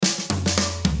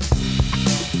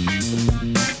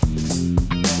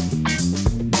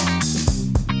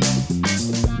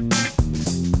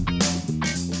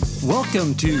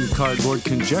Welcome to Cardboard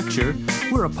Conjecture.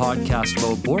 We're a podcast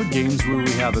about board games where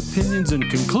we have opinions and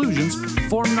conclusions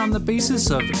formed on the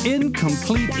basis of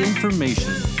incomplete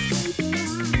information.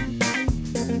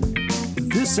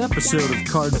 This episode of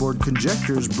Cardboard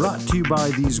Conjecture is brought to you by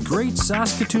these great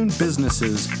Saskatoon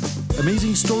businesses: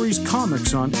 Amazing Stories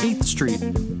Comics on 8th Street,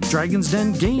 Dragon's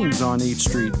Den Games on 8th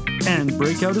Street, and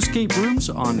Breakout Escape Rooms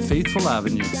on Faithful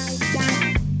Avenue.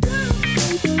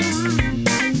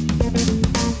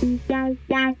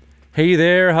 Hey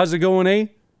there, how's it going, eh?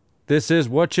 This is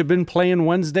What You've Been Playing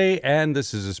Wednesday, and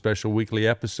this is a special weekly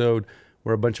episode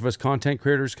where a bunch of us content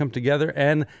creators come together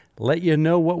and let you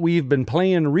know what we've been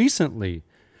playing recently.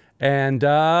 And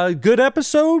good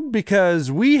episode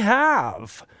because we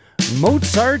have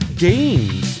Mozart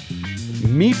Games,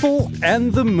 Meeple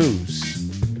and the Moose,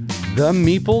 The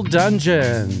Meeple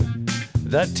Dungeon,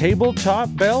 The Tabletop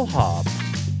Bellhop,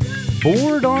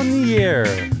 Board on the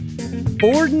Air,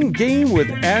 Board and Game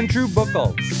with Andrew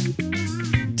Buckles,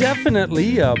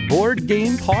 definitely a board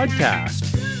game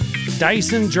podcast,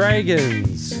 Dice and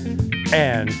Dragons,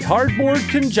 and Cardboard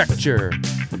Conjecture.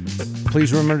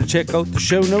 Please remember to check out the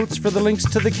show notes for the links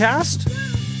to the cast.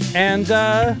 And,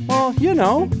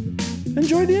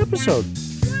 enjoy the episode.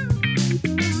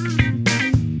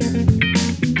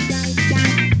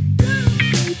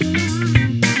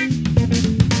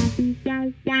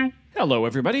 Hello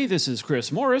everybody, this is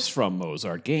Chris Morris from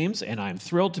Mozart Games, and I'm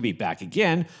thrilled to be back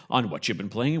again on What You've Been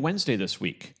Playing Wednesday this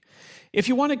week. If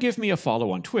you want to give me a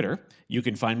follow on Twitter, you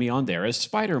can find me on there as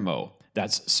SpiderMo.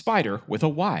 That's Spider with a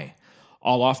Y.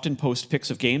 I'll often post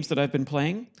pics of games that I've been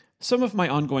playing, some of my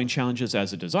ongoing challenges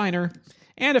as a designer,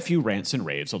 and a few rants and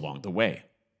raves along the way.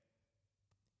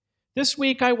 This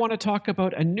week I want to talk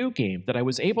about a new game that I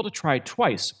was able to try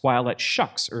twice while at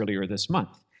Shucks earlier this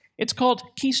month. It's called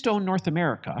Keystone North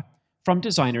America, from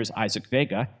designers Isaac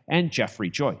Vega and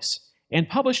Jeffrey Joyce, and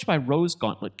published by Rose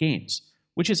Gauntlet Games,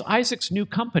 which is Isaac's new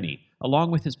company, along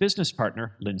with his business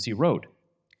partner, Lindsay Rode.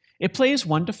 It plays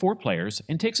 1 to 4 players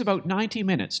and takes about 90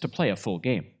 minutes to play a full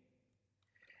game.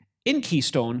 In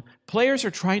Keystone, players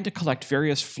are trying to collect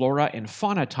various flora and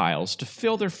fauna tiles to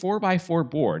fill their 4x4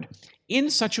 board in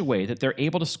such a way that they're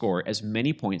able to score as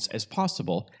many points as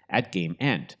possible at game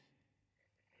end.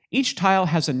 Each tile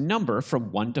has a number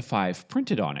from 1 to 5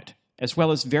 printed on it, as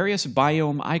well as various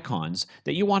biome icons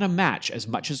that you want to match as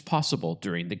much as possible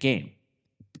during the game.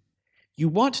 You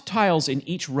want tiles in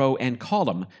each row and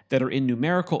column that are in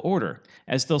numerical order,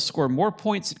 as they'll score more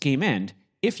points at game end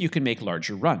if you can make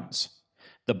larger runs.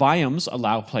 The biomes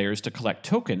allow players to collect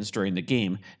tokens during the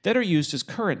game that are used as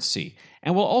currency,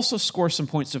 and will also score some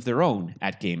points of their own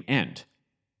at game end.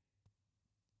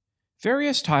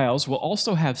 Various tiles will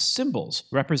also have symbols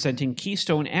representing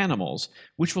keystone animals,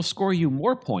 which will score you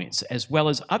more points, as well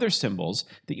as other symbols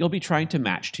that you'll be trying to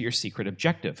match to your secret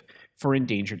objective for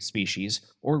endangered species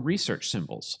or research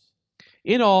symbols.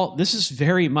 In all, this is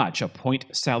very much a point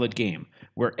salad game,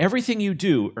 where everything you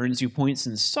do earns you points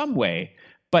in some way,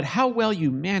 but how well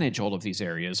you manage all of these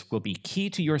areas will be key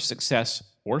to your success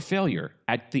or failure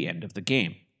at the end of the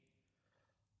game.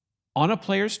 On a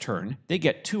player's turn, they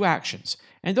get 2 actions,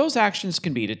 and those actions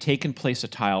can be to take and place a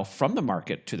tile from the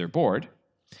market to their board,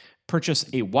 purchase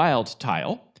a wild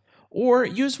tile, or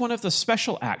use one of the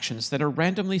special actions that are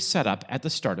randomly set up at the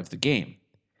start of the game.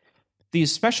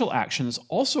 These special actions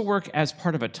also work as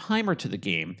part of a timer to the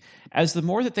game, as the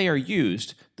more that they are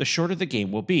used, the shorter the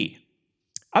game will be.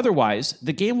 Otherwise,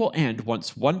 the game will end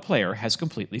once one player has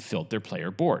completely filled their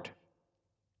player board.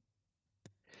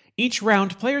 Each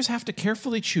round, players have to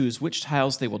carefully choose which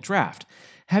tiles they will draft,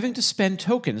 having to spend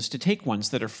tokens to take ones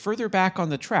that are further back on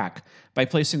the track by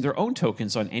placing their own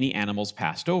tokens on any animals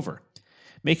passed over,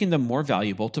 making them more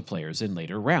valuable to players in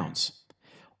later rounds.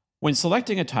 When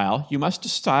selecting a tile, you must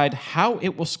decide how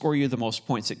it will score you the most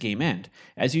points at game end,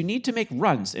 as you need to make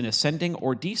runs in ascending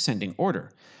or descending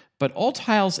order, but all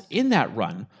tiles in that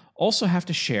run also have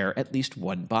to share at least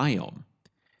one biome.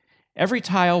 Every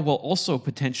tile will also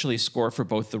potentially score for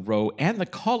both the row and the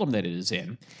column that it is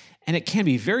in, and it can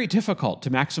be very difficult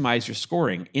to maximize your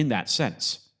scoring in that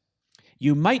sense.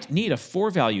 You might need a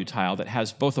 4-value tile that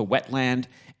has both a wetland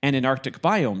and an Arctic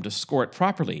biome to score it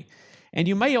properly, and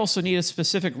you may also need a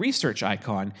specific research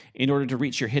icon in order to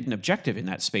reach your hidden objective in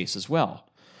that space as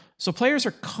well. So players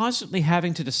are constantly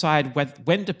having to decide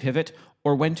when to pivot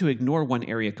or when to ignore one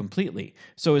area completely,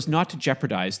 so as not to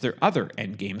jeopardize their other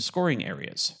endgame scoring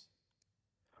areas.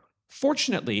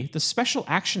 Fortunately, the special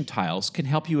action tiles can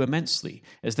help you immensely,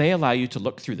 as they allow you to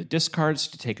look through the discards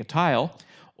to take a tile,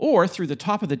 or through the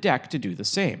top of the deck to do the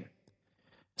same.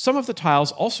 Some of the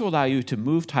tiles also allow you to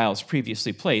move tiles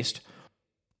previously placed,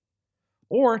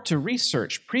 or to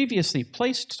research previously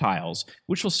placed tiles,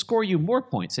 which will score you more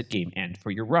points at game end for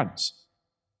your runs.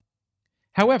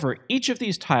 However, each of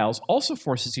these tiles also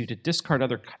forces you to discard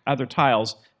other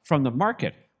tiles from the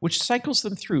market, which cycles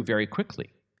them through very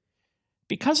quickly.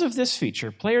 Because of this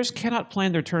feature, players cannot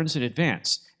plan their turns in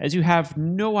advance, as you have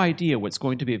no idea what's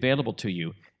going to be available to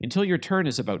you until your turn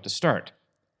is about to start.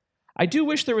 I do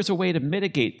wish there was a way to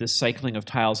mitigate this cycling of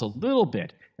tiles a little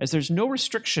bit, as there's no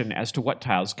restriction as to what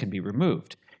tiles can be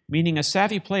removed, meaning a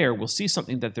savvy player will see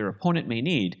something that their opponent may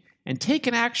need and take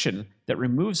an action that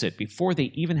removes it before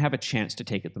they even have a chance to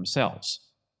take it themselves.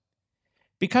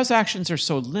 Because actions are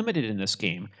so limited in this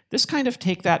game, this kind of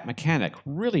take-that mechanic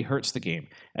really hurts the game,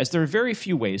 as there are very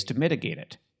few ways to mitigate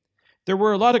it. There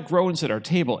were a lot of groans at our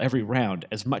table every round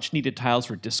as much-needed tiles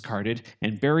were discarded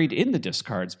and buried in the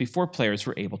discards before players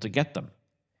were able to get them.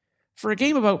 For a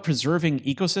game about preserving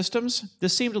ecosystems,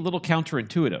 this seemed a little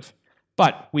counterintuitive,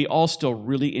 but we all still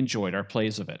really enjoyed our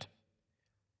plays of it.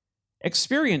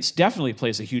 Experience definitely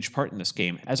plays a huge part in this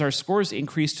game, as our scores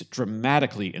increased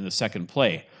dramatically in the second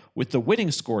play, with the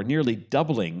winning score nearly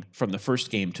doubling from the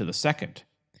first game to the second.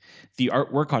 The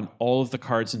artwork on all of the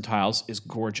cards and tiles is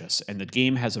gorgeous, and the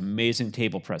game has amazing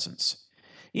table presence.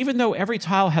 Even though every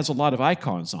tile has a lot of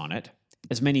icons on it,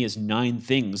 as many as 9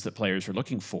 things that players are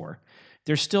looking for,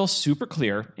 they're still super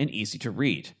clear and easy to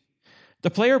read.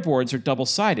 The player boards are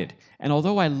double-sided, and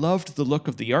although I loved the look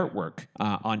of the artwork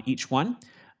on each one,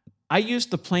 I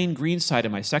used the plain green side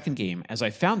in my second game, as I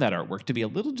found that artwork to be a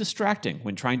little distracting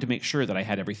when trying to make sure that I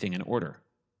had everything in order.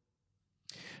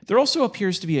 There also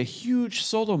appears to be a huge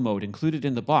solo mode included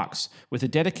in the box, with a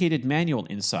dedicated manual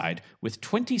inside with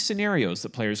 20 scenarios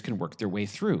that players can work their way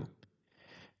through.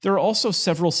 There are also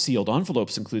several sealed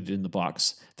envelopes included in the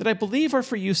box that I believe are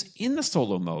for use in the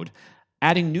solo mode,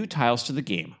 adding new tiles to the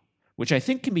game, which I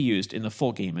think can be used in the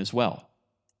full game as well.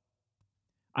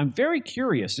 I'm very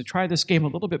curious to try this game a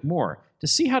little bit more to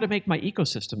see how to make my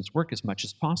ecosystems work as much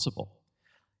as possible.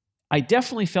 I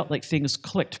definitely felt like things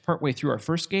clicked partway through our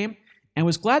first game, and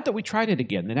was glad that we tried it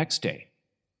again the next day.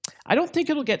 I don't think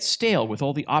it'll get stale with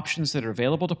all the options that are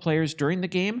available to players during the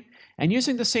game, and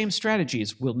using the same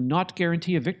strategies will not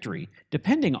guarantee a victory,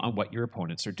 depending on what your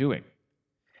opponents are doing.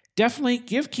 Definitely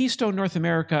give Keystone North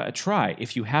America a try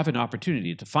if you have an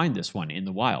opportunity to find this one in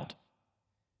the wild.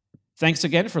 Thanks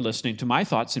again for listening to my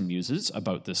thoughts and muses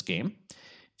about this game.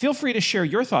 Feel free to share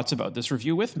your thoughts about this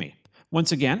review with me.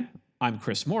 Once again, I'm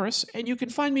Chris Morris, and you can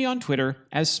find me on Twitter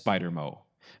as SpiderMo.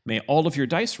 May all of your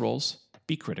dice rolls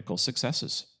be critical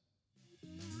successes.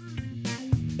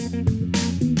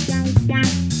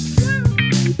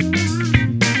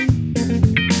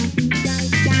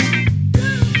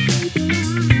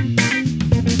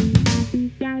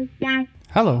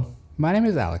 Hello, my name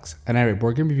is Alex, and I write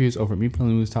board game reviews over at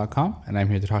MeepleMoose.com, and I'm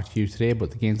here to talk to you today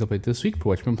about the games I played this week for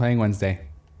What You've Been Playing Wednesday.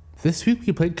 This week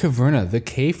we played Caverna, the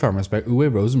Cave Farmers by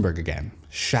Uwe Rosenberg again,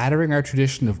 shattering our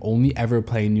tradition of only ever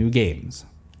playing new games.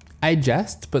 I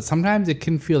jest, but sometimes it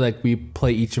can feel like we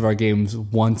play each of our games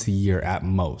once a year at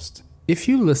most. If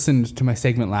you listened to my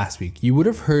segment last week, you would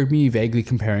have heard me vaguely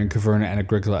comparing Caverna and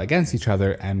Agricola against each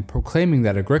other and proclaiming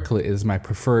that Agricola is my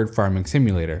preferred farming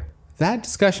simulator. That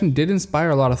discussion did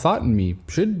inspire a lot of thought in me.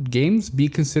 Should games be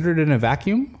considered in a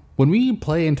vacuum? When we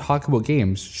play and talk about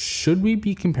games, should we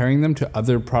be comparing them to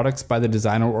other products by the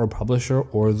designer or publisher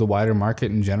or the wider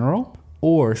market in general?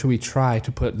 Or should we try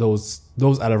to put those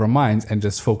out of our minds and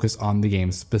just focus on the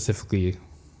game specifically?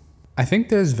 I think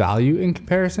there's value in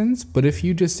comparisons, but if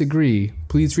you disagree,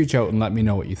 please reach out and let me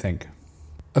know what you think.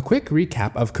 A quick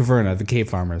recap of Caverna, the Cave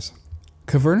Farmers.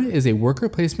 Caverna is a worker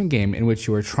placement game in which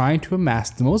you are trying to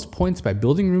amass the most points by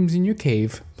building rooms in your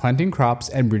cave, planting crops,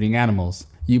 and breeding animals.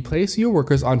 You place your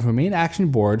workers onto a main action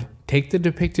board, take the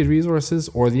depicted resources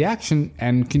or the action,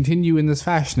 and continue in this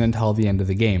fashion until the end of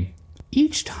the game.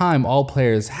 Each time all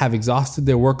players have exhausted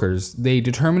their workers, they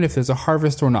determine if there's a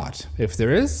harvest or not. If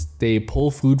there is, they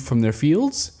pull food from their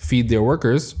fields, feed their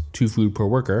workers, 2 food per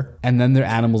worker, and then their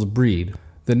animals breed.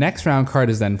 The next round card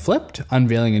is then flipped,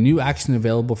 unveiling a new action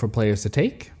available for players to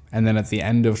take, and then at the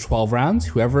end of 12 rounds,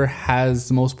 whoever has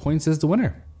the most points is the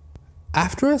winner.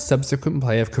 After a subsequent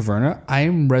play of Caverna, I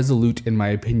am resolute in my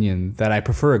opinion that I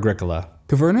prefer Agricola.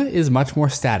 Caverna is much more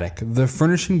static. The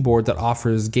furnishing board that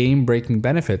offers game-breaking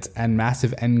benefits and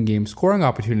massive endgame scoring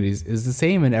opportunities is the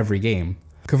same in every game.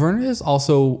 Caverna is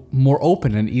also more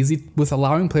open and easy, with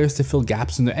allowing players to fill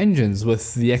gaps in their engines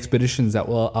with the expeditions that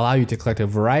will allow you to collect a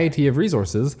variety of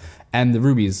resources, and the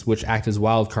rubies, which act as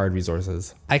wildcard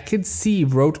resources. I could see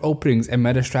rote openings and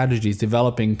meta strategies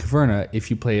developing Caverna if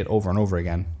you play it over and over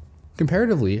again.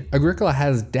 Comparatively, Agricola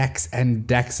has decks and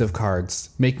decks of cards,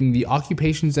 making the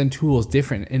occupations and tools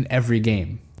different in every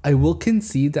game. I will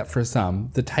concede that for some,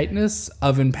 the tightness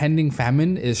of impending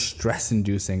famine is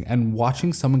stress-inducing, and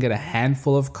watching someone get a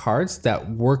handful of cards that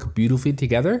work beautifully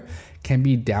together can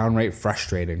be downright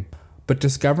frustrating. But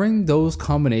discovering those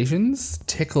combinations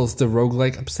tickles the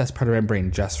roguelike obsessed part of my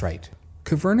brain just right.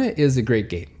 Caverna is a great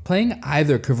game. Playing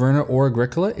either Caverna or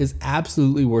Agricola is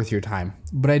absolutely worth your time,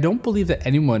 but I don't believe that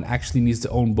anyone actually needs to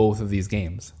own both of these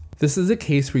games. This is a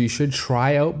case where you should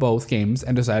try out both games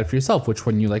and decide for yourself which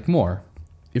one you like more.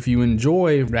 If you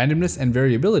enjoy randomness and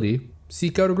variability,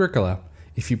 seek out Agricola.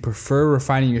 If you prefer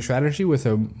refining your strategy with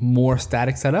a more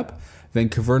static setup, then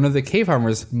Caverna the Cave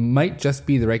Farmers might just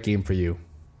be the right game for you.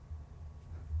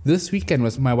 This weekend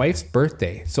was my wife's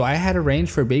birthday, so I had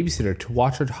arranged for a babysitter to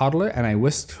watch her toddler, and I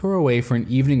whisked her away for an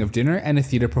evening of dinner and a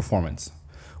theater performance.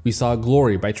 We saw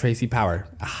Glory by Tracy Power.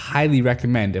 I highly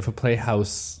recommend if a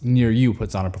playhouse near you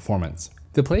puts on a performance.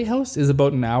 The playhouse is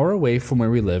about an hour away from where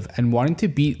we live, and wanting to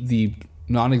beat the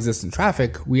non-existent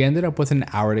traffic, we ended up with an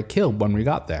hour to kill when we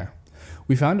got there.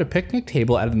 We found a picnic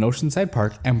table at an oceanside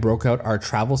park and broke out our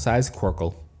travel-sized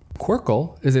Quirkle.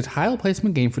 Quirkle is a tile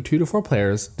placement game for 2 to 4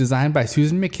 players designed by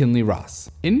Susan McKinley Ross.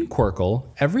 In Quirkle,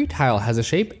 every tile has a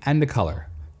shape and a color.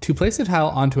 To place a tile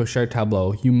onto a shared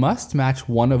tableau, you must match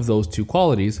one of those 2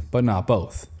 qualities, but not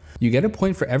both. You get a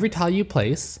point for every tile you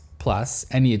place, plus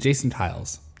any adjacent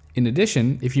tiles. In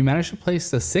addition, if you manage to place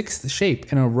the 6th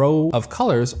shape in a row of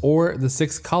colors or the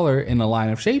 6th color in a line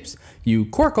of shapes, you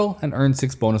Quirkle and earn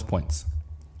 6 bonus points.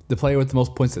 The player with the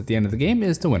most points at the end of the game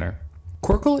is the winner.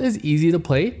 Quirkle is easy to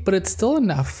play, but it's still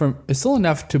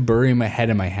enough to bury my head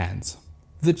in my hands.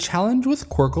 The challenge with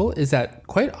Quirkle is that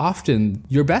quite often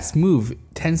your best move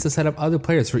tends to set up other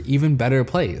players for even better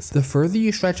plays. The further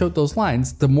you stretch out those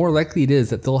lines, the more likely it is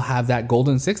that they'll have that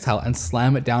golden 6 tile and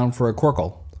slam it down for a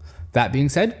Quirkle. That being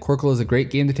said, Quirkle is a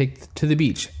great game to take to the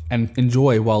beach and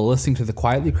enjoy while listening to the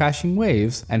quietly crashing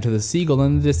waves and to the seagull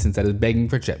in the distance that is begging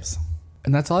for chips.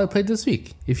 And that's all I played this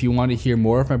week. If you want to hear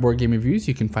more of my board game reviews,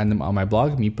 you can find them on my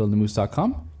blog,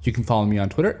 meepleandthemoose.com. You can follow me on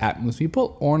Twitter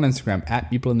 @moosemeeple or on Instagram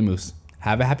 @meepleandthemoose.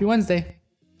 Have a happy Wednesday.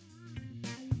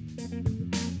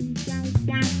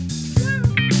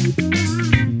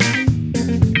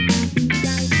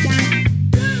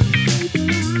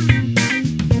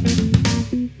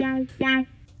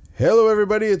 Hello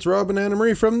everybody, it's Rob and Anna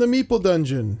Marie from the Meeple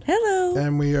Dungeon. Hello.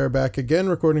 And we are back again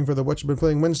recording for the What You've Been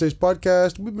Playing Wednesdays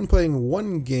podcast. We've been playing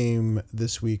one game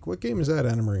this week. What game is that,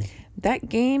 Anna Marie? That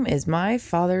game is My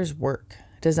Father's Work,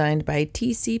 designed by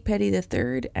T.C. Petty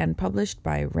III and published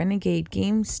by Renegade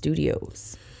Game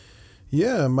Studios.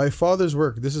 Yeah, My Father's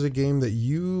Work. This is a game that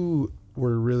you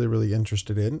were really, really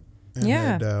interested in. And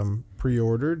had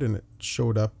pre-ordered, and it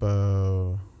showed up,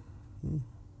 I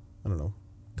don't know,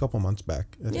 couple months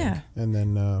back, I think. And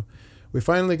then we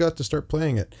finally got to start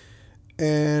playing it.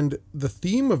 And the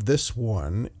theme of this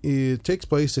one, it takes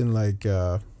place in like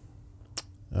I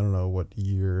don't know what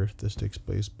year this takes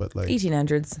place, but like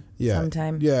 1800s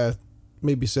sometime. Yeah,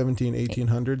 maybe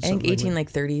 1800s. I think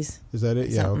 30s. Is that it?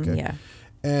 Yeah, okay. Yeah.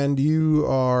 And you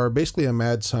are basically a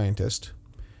mad scientist.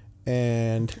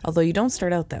 And although you don't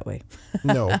start out that way.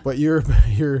 No, but you're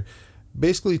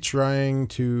basically trying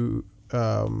to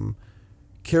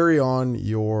carry on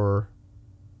your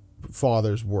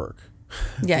father's work.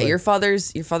 Yeah, like, your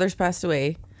father's passed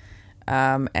away,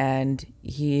 and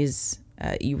he's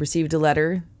you received a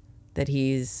letter that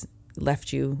he's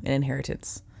left you an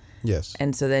inheritance. Yes.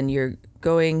 And so then you're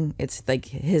going. It's like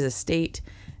his estate,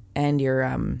 and you're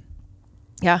and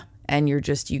you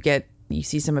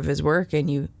see some of his work, and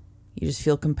you just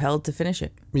feel compelled to finish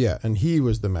it. Yeah, and he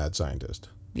was the mad scientist.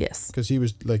 Yes. Because he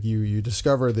was like you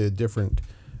discover the different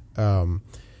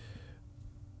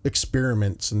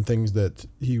experiments and things that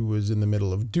he was in the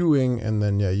middle of doing, and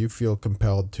then you feel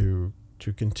compelled to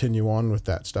continue on with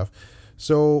that stuff.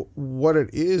 So what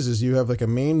it is you have like a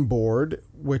main board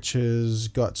which has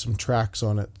got some tracks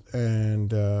on it and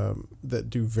that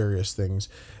do various things,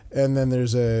 and then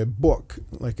there's a book,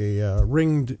 like a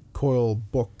ringed coil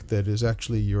book that is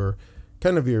actually your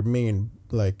main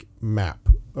like map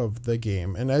of the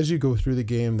game. And as you go through the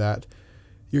game, that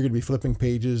you're going to be flipping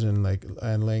pages and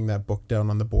laying that book down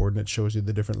on the board, and it shows you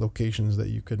the different locations that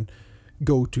you can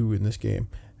go to in this game.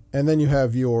 And then you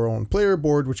have your own player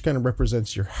board, which kind of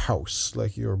represents your house,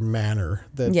 like your manor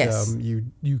that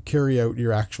you carry out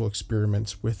your actual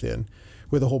experiments within,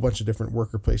 with a whole bunch of different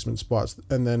worker placement spots.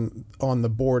 And then on the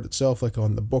board itself, like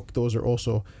on the book, those are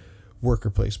also worker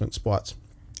placement spots.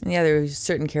 Yeah, there are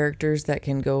certain characters that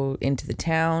can go into the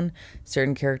town,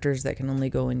 certain characters that can only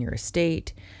go in your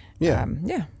estate. Yeah.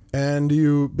 And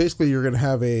you're going to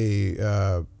have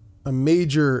a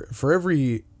major for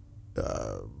every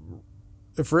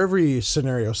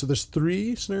scenario. So there's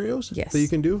 3 scenarios that you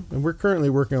can do, and we're currently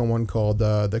working on one called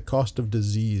the cost of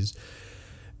disease.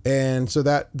 And so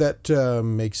that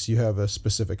makes you have a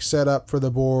specific setup for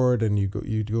the board, and you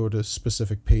go to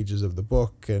specific pages of the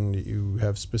book, and you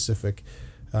have specific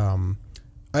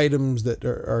items that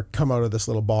are come out of this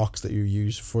little box that you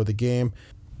use for the game.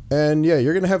 And yeah,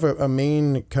 you're going to have a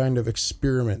main kind of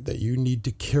experiment that you need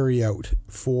to carry out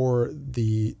for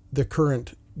the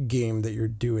current game that you're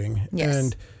doing. Yes.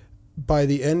 And by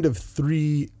the end of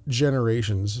 3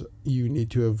 generations, you need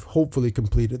to have hopefully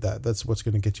completed that. That's what's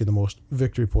going to get you the most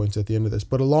victory points at the end of this.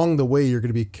 But along the way, you're going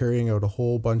to be carrying out a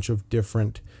whole bunch of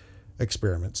different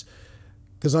experiments.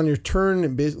 Because on your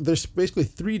turn, there's basically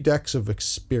 3 decks of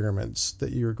experiments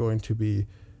that you're going to be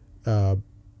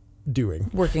doing.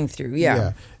 Working through,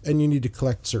 yeah. And you need to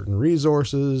collect certain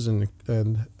resources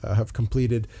and have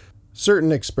completed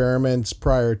certain experiments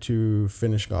prior to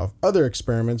finishing off other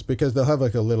experiments, because they'll have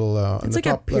like a little it's like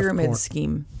a pyramid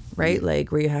scheme, right?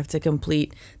 Like where you have to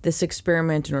complete this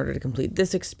experiment in order to complete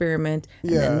this experiment,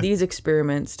 and then these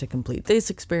experiments to complete this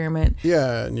experiment.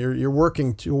 Yeah, and you're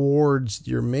working towards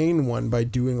your main one by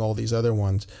doing all these other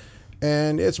ones.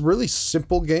 And it's a really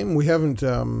simple game. We haven't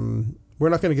we're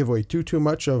not going to give away too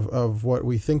much of what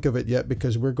we think of it yet,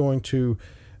 because we're going to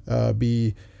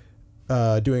be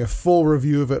doing a full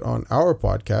review of it on our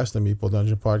podcast, the Meeple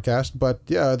Dungeon podcast. But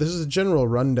yeah, this is a general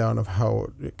rundown of how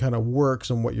it kind of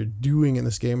works and what you're doing in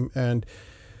this game. And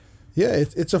yeah,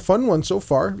 it's a fun one so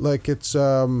far. Like it's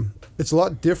a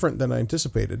lot different than I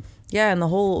anticipated. Yeah, and the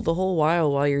whole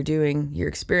while you're doing your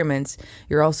experiments,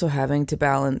 you're also having to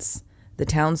balance the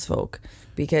townsfolk,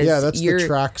 because that's the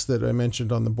tracks that I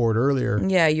mentioned on the board earlier.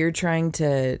 Yeah, you're trying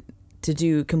to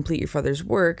complete your father's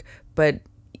work, but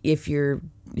if you're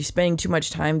spending too much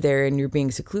time there and you're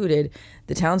being secluded,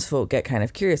 the townsfolk get kind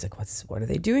of curious, like what are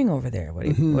they doing over there?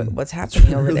 What's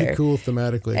happening over really there? Cool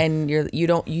thematically. And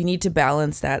you need to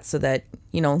balance that so that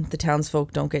the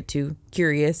townsfolk don't get too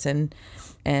curious and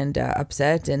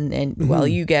upset, and while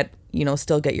you get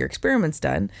still get your experiments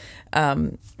done.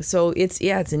 So it's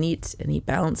a neat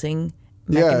balancing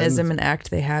mechanism and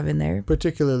act they have in there.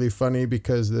 Particularly funny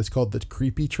because it's called the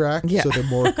creepy track. Yeah. So the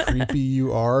more creepy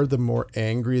you are, the more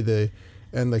angry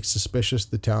and like suspicious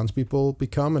the townspeople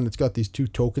become. And it's got these 2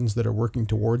 tokens that are working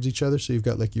towards each other. So you've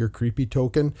got like your creepy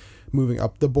token moving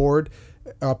up the board,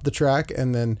 up the track,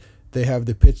 and then they have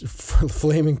the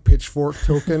flaming pitchfork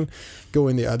token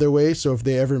going the other way. So if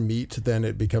they ever meet, then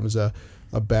it becomes a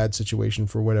bad situation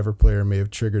for whatever player may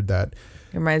have triggered that.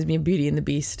 It reminds me of Beauty and the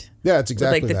Beast. Yeah, it's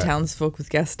exactly with, like the townsfolk with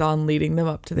Gaston leading them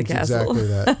up to the castle. Exactly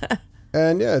that.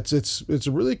 And yeah, it's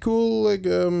a really cool like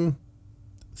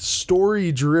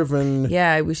story driven.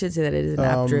 Yeah, we should say that it is an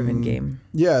app driven game.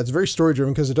 Yeah, it's very story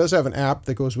driven because it does have an app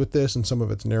that goes with this, and some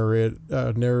of it's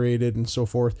narrated and so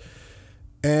forth.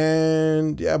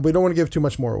 And yeah, we don't want to give too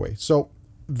much more away. So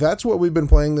that's what we've been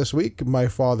playing this week, My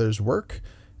Father's Work.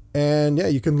 And yeah,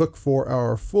 you can look for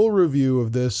our full review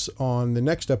of this on the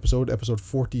next episode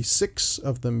 46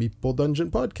 of the Meeple Dungeon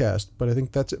podcast. But I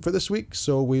think that's it for this week.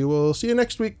 So we will see you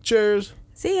next week. Cheers.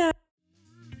 See ya.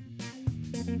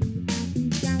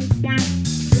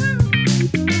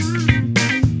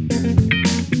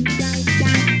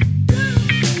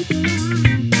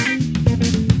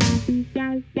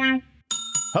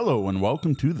 Hello and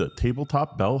welcome to the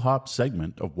Tabletop Bellhop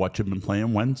segment of What You've Been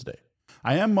Playing Wednesday.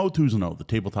 I am Mo Tuzano, the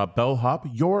Tabletop Bellhop,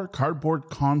 your cardboard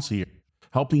concierge,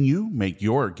 helping you make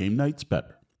your game nights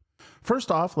better.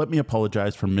 First off, let me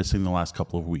apologize for missing the last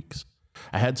couple of weeks.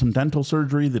 I had some dental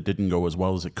surgery that didn't go as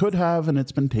well as it could have, and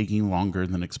it's been taking longer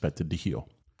than expected to heal.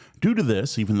 Due to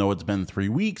this, even though it's been 3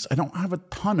 weeks, I don't have a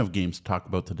ton of games to talk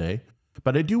about today,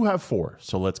 but I do have 4,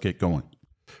 so let's get going.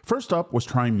 First up was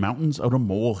trying Mountains Out of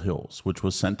Molehills, which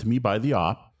was sent to me by the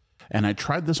op, and I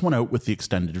tried this one out with the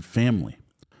extended family.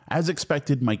 As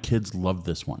expected, my kids loved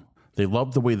this one. They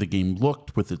loved the way the game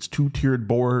looked with its 2-tiered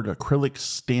board, acrylic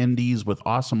standees with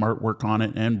awesome artwork on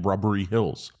it, and rubbery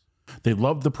hills. They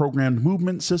loved the programmed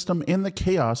movement system and the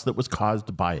chaos that was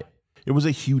caused by it. It was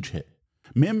a huge hit.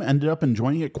 Mim ended up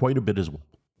enjoying it quite a bit as well.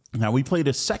 Now, we played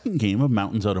a second game of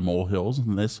Mountains Out of Molehills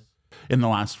in the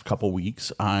last couple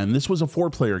weeks, and this was a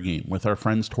 4-player game with our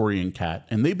friends Tori and Kat,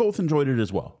 and they both enjoyed it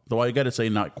as well, though I gotta say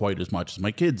not quite as much as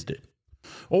my kids did.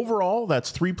 Overall,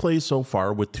 that's 3 plays so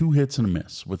far with 2 hits and a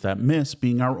miss, with that miss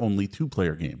being our only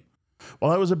 2-player game.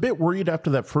 While I was a bit worried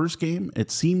after that first game, it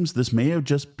seems this may have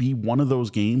just be one of those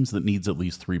games that needs at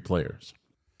least 3 players.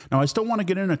 Now, I still want to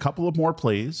get in a couple of more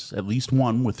plays, at least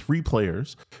one with 3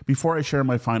 players, before I share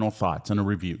my final thoughts and a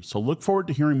review. So look forward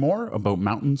to hearing more about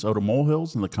Mountains Out of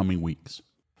Molehills in the coming weeks.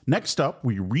 Next up,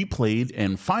 we replayed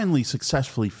and finally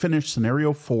successfully finished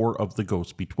Scenario 4 of The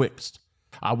Ghost Betwixt.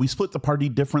 We split the party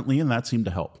differently, and that seemed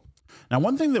to help. Now,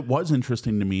 one thing that was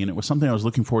interesting to me, and it was something I was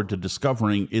looking forward to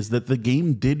discovering, is that the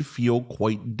game did feel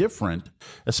quite different,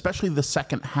 especially the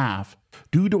second half,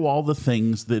 due to all the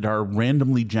things that are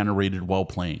randomly generated while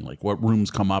playing, like what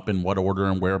rooms come up in what order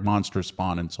and where monsters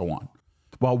spawn and so on.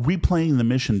 While replaying the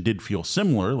mission did feel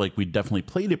similar, like we definitely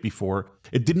played it before,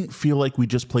 it didn't feel like we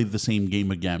just played the same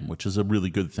game again, which is a really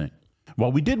good thing.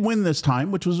 While we did win this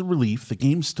time, which was a relief, the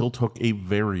game still took a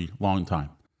very long time.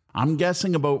 I'm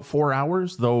guessing about 4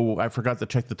 hours, though I forgot to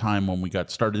check the time when we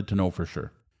got started to know for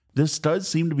sure. This does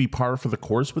seem to be par for the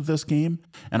course with this game,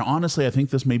 and honestly, I think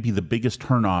this may be the biggest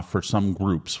turnoff for some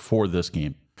groups for this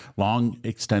game. Long,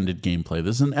 extended gameplay.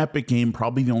 This is an epic game,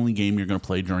 probably the only game you're going to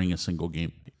play during a single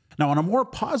game. Now, on a more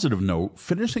positive note,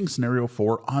 finishing Scenario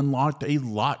 4 unlocked a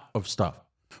lot of stuff.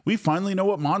 We finally know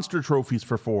what monster trophies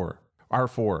are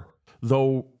for,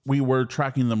 though we were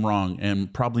tracking them wrong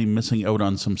and probably missing out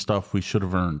on some stuff we should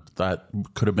have earned that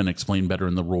could have been explained better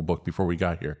in the rulebook before we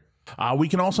got here. We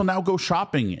can also now go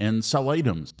shopping and sell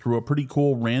items through a pretty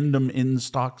cool random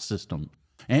in-stock system.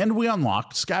 And we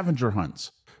unlocked scavenger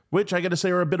hunts, which I gotta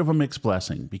say are a bit of a mixed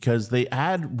blessing because they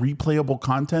add replayable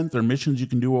content. They're missions you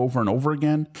can do over and over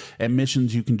again and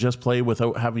missions you can just play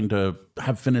without having to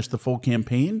have finished the full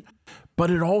campaign. But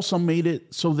it also made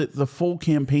it so that the full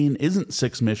campaign isn't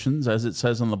 6 missions, as it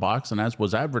says on the box and as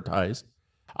was advertised.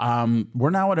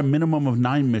 We're now at a minimum of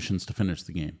 9 missions to finish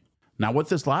the game. Now, what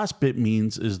this last bit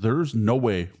means is there's no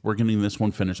way we're getting this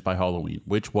one finished by Halloween,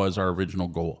 which was our original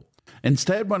goal.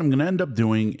 Instead, what I'm going to end up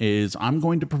doing is I'm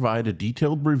going to provide a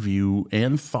detailed review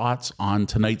and thoughts on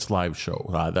tonight's live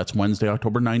show. That's Wednesday,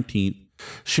 October 19th,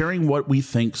 sharing what we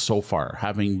think so far,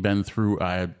 having been through,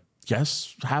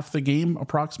 half the game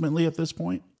approximately at this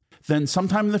point. Then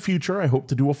sometime in the future, I hope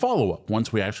to do a follow-up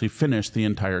once we actually finish the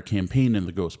entire campaign in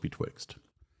The Ghost Betwixt.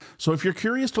 So if you're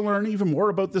curious to learn even more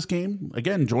about this game,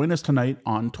 again, join us tonight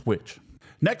on Twitch.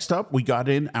 Next up, we got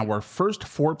in our first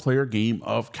 4-player game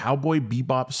of Cowboy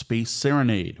Bebop Space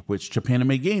Serenade, which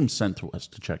Japanime Games sent to us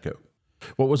to check out.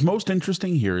 What was most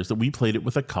interesting here is that we played it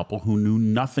with a couple who knew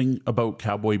nothing about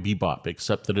Cowboy Bebop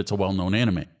except that it's a well-known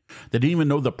anime. They didn't even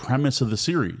know the premise of the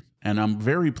series, and I'm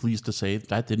very pleased to say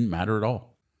that didn't matter at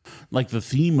all. Like the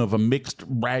theme of a mixed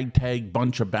ragtag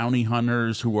bunch of bounty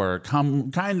hunters who are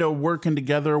kind of working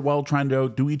together while trying to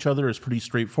outdo each other is pretty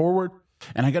straightforward.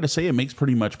 And I gotta say, it makes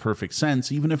pretty much perfect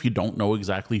sense, even if you don't know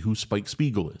exactly who Spike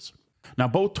Spiegel is. Now,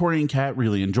 both Tori and Kat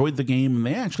really enjoyed the game, and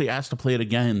they actually asked to play it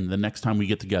again the next time we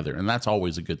get together, and that's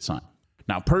always a good sign.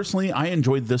 Now, personally, I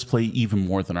enjoyed this play even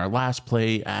more than our last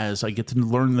play, as I get to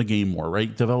learn the game more,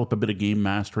 right? Develop a bit of game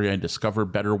mastery. I discover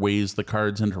better ways the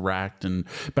cards interact and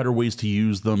better ways to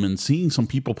use them, and seeing some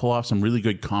people pull off some really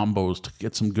good combos to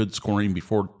get some good scoring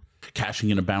before cashing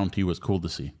in a bounty was cool to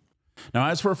see. Now,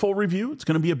 as for a full review, it's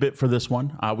going to be a bit for this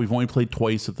one. We've only played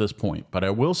twice at this point, but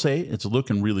I will say it's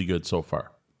looking really good so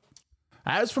far.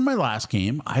 As for my last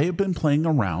game, I have been playing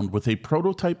around with a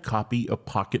prototype copy of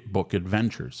Pocketbook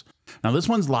Adventures. Now, this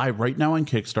one's live right now on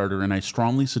Kickstarter, and I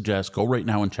strongly suggest go right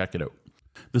now and check it out.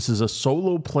 This is a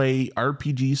solo play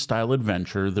RPG style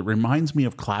adventure that reminds me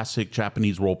of classic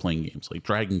Japanese role-playing games like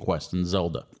Dragon Quest and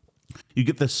Zelda. You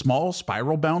get this small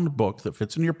spiral-bound book that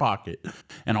fits in your pocket,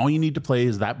 and all you need to play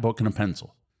is that book and a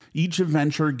pencil. Each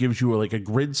adventure gives you like a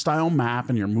grid-style map,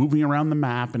 and you're moving around the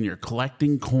map, and you're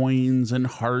collecting coins and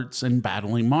hearts and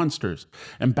battling monsters.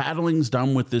 And battling's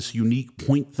done with this unique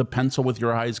point the pencil with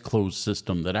your eyes closed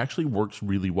system that actually works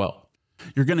really well.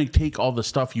 You're going to take all the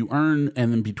stuff you earn,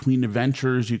 and then between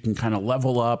adventures, you can kind of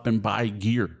level up and buy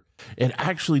gear. It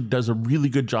actually does a really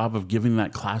good job of giving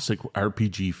that classic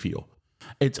RPG feel.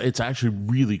 It's actually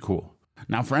really cool.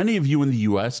 Now, for any of you in the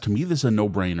US, to me, this is a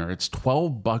no-brainer. It's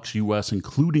 $12 US,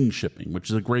 including shipping,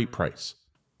 which is a great price,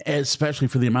 especially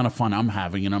for the amount of fun I'm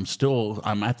having. And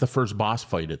I'm at the first boss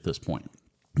fight at this point.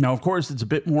 Now, of course, it's a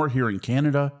bit more here in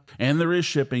Canada, and there is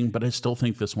shipping, but I still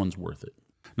think this one's worth it.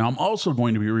 Now, I'm also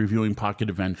going to be reviewing Pocket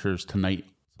Adventures tonight,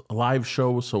 a live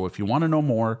show. So if you want to know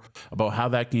more about how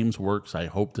that game works, I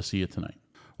hope to see you tonight.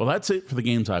 Well, that's it for the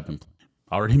games I've been playing.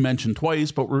 Already mentioned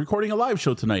twice, but we're recording a live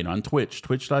show tonight on Twitch,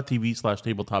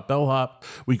 twitch.tv/tabletopbellhop.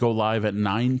 We go live at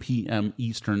 9 p.m.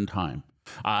 Eastern time.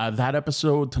 That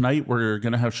episode tonight, we're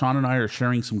going to have Sean and I are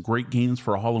sharing some great games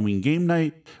for a Halloween game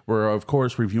night. We're, of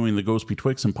course, reviewing The Ghost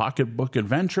Betwixt and Pocketbook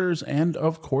Adventures, and,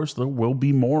 of course, there will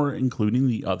be more, including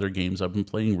the other games I've been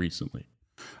playing recently.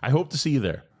 I hope to see you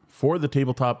there. for the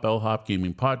Tabletop Bellhop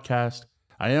Gaming Podcast.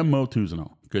 I am Mo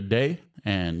Tuzano. Good day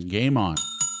and game on.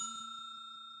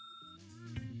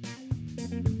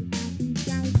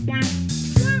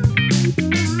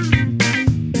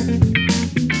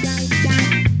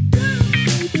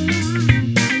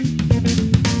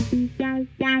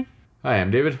 Hi,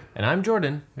 I'm David, And I'm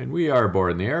Jordan. and we are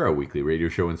Board in the Air, a weekly radio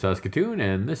show in Saskatoon,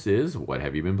 and this is What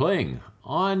Have You Been Playing?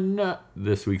 On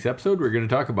this week's episode, we're going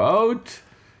to talk about...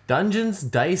 Dungeons,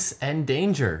 Dice, and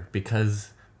Danger.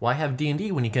 Because why have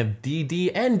D&D when you can have DD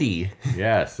and D?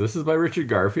 Yes, this is by Richard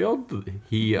Garfield,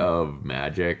 he of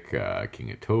Magic,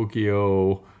 King of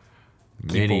Tokyo,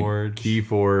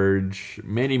 Keyforge,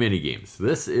 many games.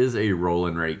 This is a roll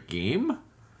and write game.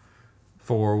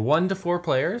 For 1 to 4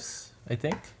 players, I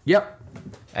think. Yep.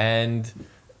 And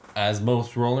as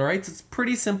most roll and writes, it's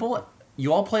pretty simple.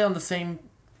 You all play on the same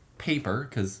paper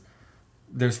because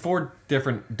there's 4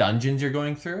 different dungeons you're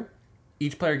going through.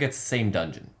 Each player gets the same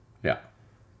dungeon. Yeah.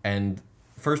 And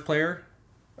first player,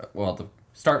 well, the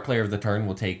start player of the turn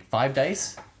will take 5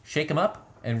 dice, shake them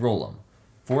up, and roll them.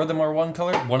 4 of them are one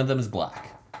color, 1 of them is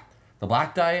black. The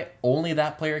black die, only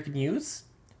that player can use.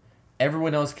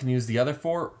 Everyone else can use the other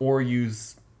 4 or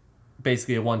use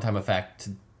basically a one-time effect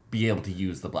to be able to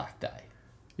use the black die.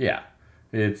 Yeah.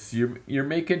 It's you're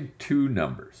making 2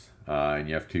 numbers, and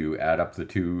you have to add up the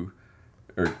 2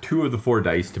 of the 4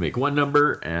 dice to make one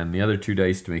number, and the other 2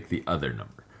 dice to make the other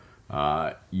number.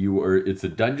 It's a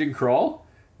dungeon crawl.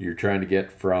 You're trying to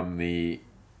get from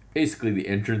basically the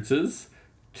entrances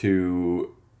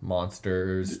to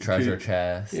Monsters, treasure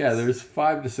chests. Yeah, there's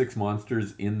 5 to 6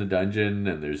 monsters in the dungeon,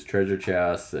 and there's treasure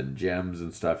chests and gems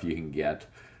and stuff you can get.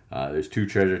 There's 2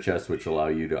 treasure chests which allow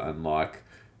you to unlock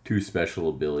 2 special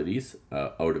abilities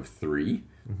out of 3.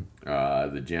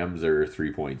 Mm-hmm. The gems are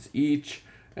 3 points each,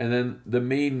 and then the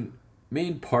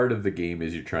main part of the game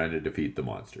is you're trying to defeat the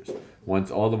monsters.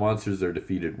 Once all the monsters are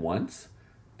defeated once,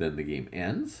 then the game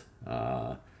ends.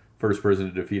 First person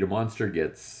to defeat a monster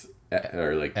gets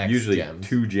X usually gems.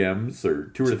 2 gems or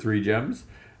 2 or 3 gems,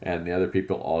 and the other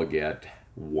people all get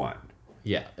 1.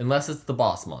 Yeah, unless it's the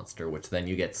boss monster, which then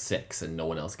you get 6 and no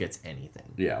one else gets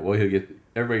anything. Yeah, well,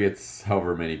 everybody gets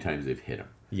however many times they've hit him.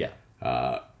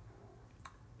 Yeah.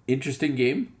 Interesting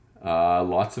game.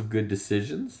 Lots of good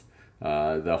decisions.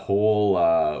 The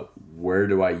whole where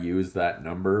do I use that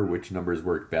number? Which numbers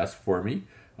work best for me?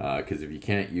 Because if you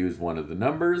can't use one of the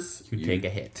numbers, You take a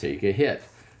hit. Take a hit,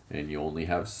 and you only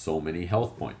have so many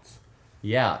health points.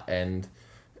 Yeah, and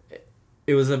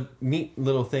it was a neat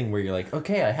little thing where you're like,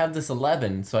 okay, I have this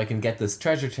 11, so I can get this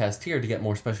treasure chest here to get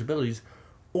more special abilities,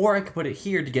 or I could put it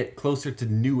here to get closer to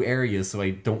new areas so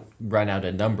I don't run out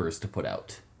of numbers to put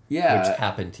out. Yeah. Which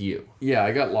happened to you. Yeah,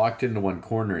 I got locked into one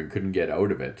corner and couldn't get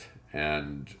out of it,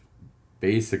 and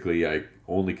basically I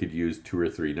only could use 2 or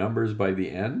 3 numbers by the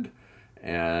end,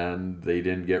 and they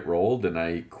didn't get rolled, and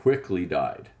I quickly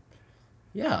died.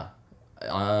 Yeah.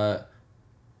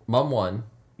 Mum won.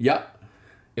 Yep.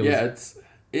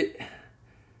 It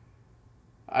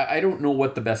I don't know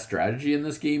what the best strategy in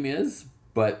this game is,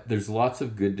 but there's lots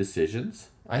of good decisions.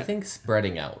 I think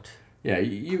spreading out. Yeah,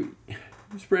 you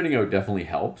spreading out definitely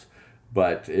helps,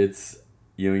 but it's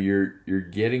you're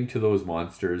getting to those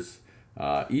monsters.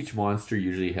 Each monster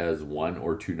usually has 1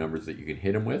 or 2 numbers that you can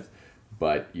hit them with,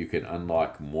 but you can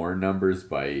unlock more numbers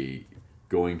by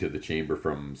going to the chamber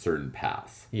from certain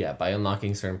paths. Yeah, by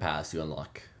unlocking certain paths, you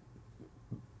unlock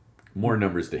More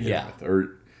numbers to hit Yeah. them with,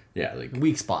 or like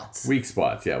weak spots. weak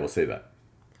spots. Yeah, we'll say that.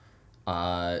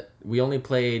 We only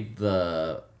played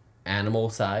the animal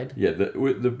side. Yeah,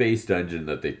 the base dungeon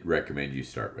that they recommend you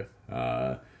start with.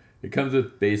 It comes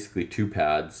with basically 2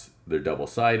 pads. They're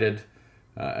double-sided.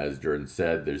 As Jordan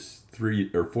said, there's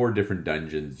 3 or 4 different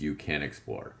dungeons you can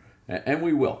explore. And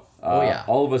we will. Oh, yeah.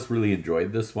 All of us really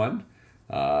enjoyed this one.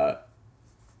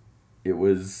 It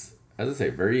was, as I say,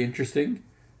 very interesting.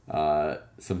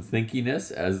 Some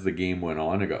thinkiness as the game went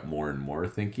on. It got more and more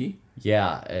thinky.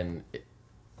 Yeah, and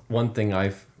one thing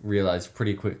I've realized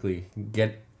pretty quickly,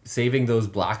 saving those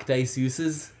black dice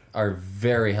uses are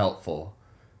very helpful,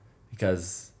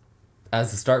 because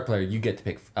as a start player, you get to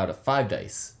pick out of 5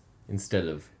 dice instead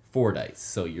of 4 dice,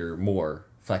 so you're more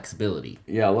flexibility.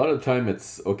 Yeah, a lot of the time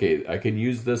it's, okay, I can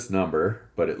use this number,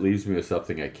 but it leaves me with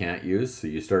something I can't use, so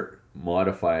you start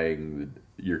modifying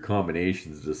your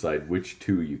combinations to decide which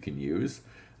 2 you can use,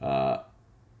 and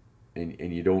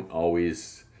you don't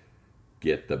always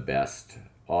get the best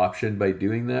option by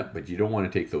doing that, but you don't want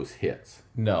to take those hits.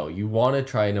 No, you want to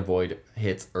try and avoid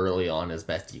hits early on as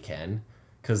best you can,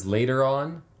 because later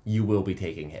on, you will be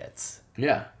taking hits.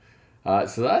 Yeah.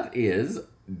 So that is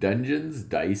Dungeons,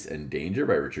 Dice, and Danger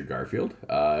by Richard Garfield.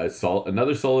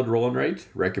 Another solid roll and write.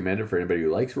 Recommend it for anybody who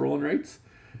likes roll and writes.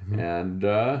 And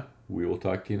we will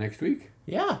talk to you next week.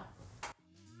 Yeah.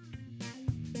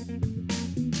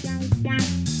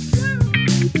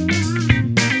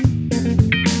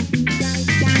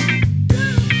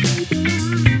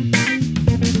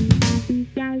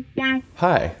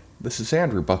 Hi, this is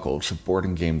Andrew Buckles of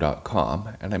BoardingGame.com,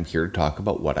 and I'm here to talk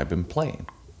about what I've been playing.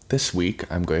 This week,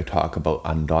 I'm going to talk about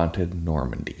Undaunted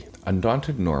Normandy.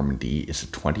 Undaunted Normandy is a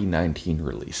 2019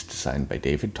 release designed by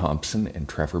David Thompson and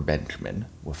Trevor Benjamin,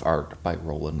 with art by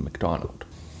Roland McDonald.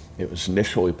 It was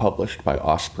initially published by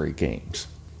Osprey Games.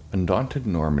 Undaunted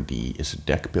Normandy is a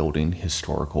deck-building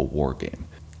historical wargame.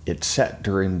 It's set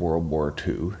during World War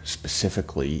II,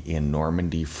 specifically in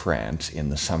Normandy, France, in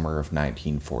the summer of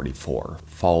 1944,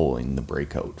 following the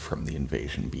breakout from the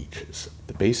invasion beaches.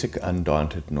 The basic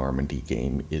Undaunted Normandy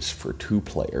game is for 2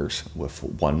 players, with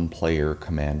 1 player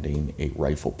commanding a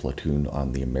rifle platoon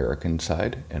on the American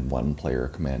side, and 1 player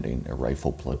commanding a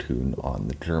rifle platoon on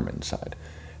the German side.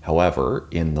 However,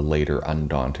 in the later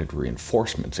Undaunted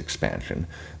Reinforcements expansion,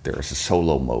 there is a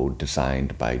solo mode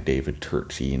designed by David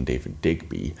Turczi and David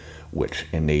Digby, which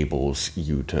enables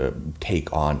you to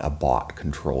take on a bot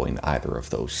controlling either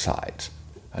of those sides.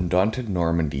 Undaunted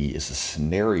Normandy is a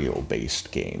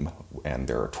scenario-based game, and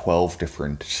there are 12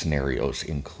 different scenarios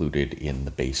included in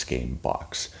the base game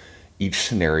box. Each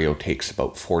scenario takes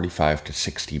about 45 to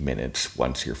 60 minutes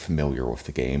once you're familiar with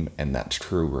the game, and that's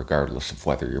true regardless of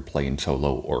whether you're playing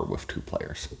solo or with 2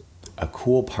 players. A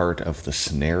cool part of the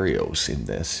scenarios in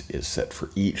this is that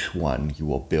for each one you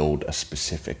will build a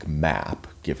specific map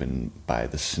given by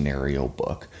the scenario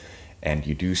book, and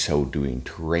you do so doing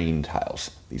terrain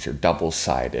tiles. These are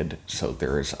double-sided, so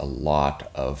there is a lot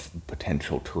of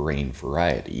potential terrain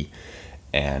variety.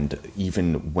 And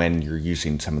even when you're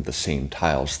using some of the same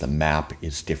tiles, the map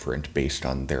is different based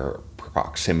on their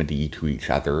proximity to each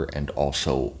other and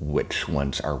also which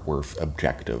ones are worth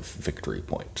objective victory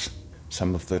points.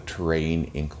 Some of the terrain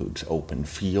includes open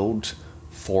fields,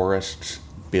 forests,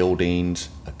 buildings,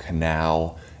 a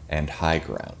canal, and high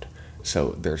ground. So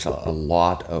there's a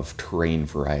lot of terrain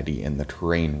variety, and the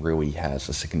terrain really has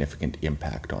a significant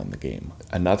impact on the game.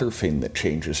 Another thing that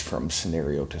changes from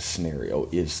scenario to scenario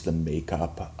is the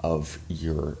makeup of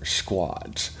your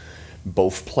squads.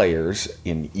 Both players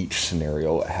in each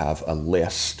scenario have a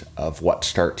list of what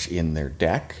starts in their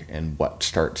deck and what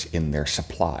starts in their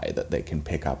supply that they can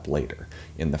pick up later.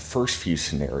 In the first few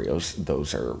scenarios,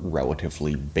 those are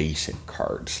relatively basic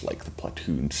cards like the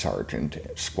platoon sergeant,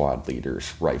 squad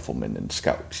leaders, riflemen, and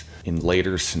scouts. In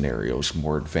later scenarios,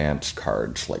 more advanced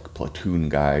cards like platoon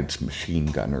guides, machine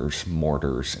gunners,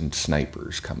 mortars, and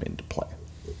snipers come into play.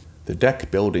 The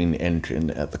deck-building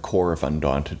engine at the core of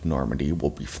Undaunted Normandy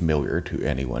will be familiar to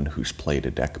anyone who's played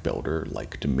a deck builder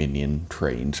like Dominion,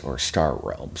 Trains, or Star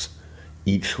Realms.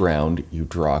 Each round, you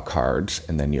draw cards,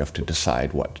 and then you have to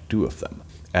decide what to do with them.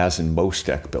 As in most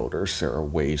deck builders, there are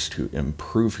ways to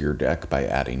improve your deck by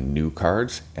adding new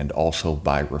cards, and also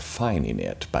by refining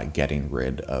it by getting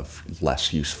rid of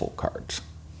less useful cards.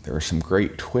 There are some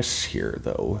great twists here,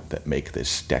 though, that make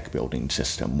this deck-building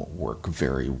system work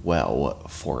very well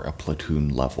for a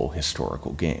platoon-level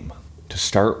historical game. To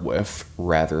start with,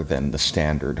 rather than the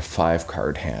standard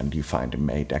 5-card hand you find in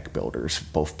many deck builders,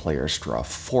 both players draw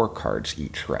 4 cards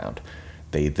each round.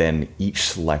 They then each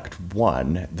select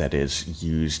one that is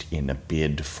used in a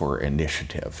bid for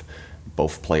initiative.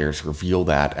 Both players reveal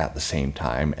that at the same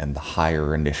time, and the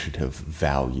higher initiative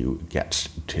value gets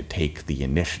to take the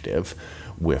initiative,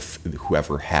 with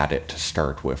whoever had it to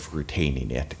start with retaining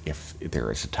it if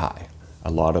there is a tie. A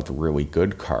lot of the really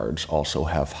good cards also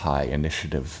have high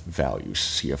initiative values,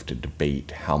 so you have to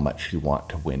debate how much you want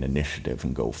to win initiative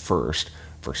and go first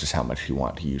versus how much you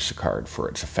want to use the card for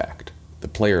its effect. The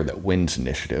player that wins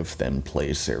initiative then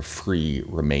plays their 3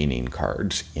 remaining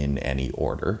cards in any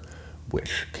order,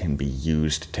 which can be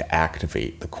used to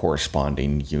activate the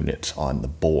corresponding units on the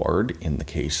board in the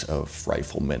case of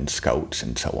riflemen, scouts,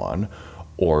 and so on,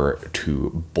 or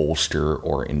to bolster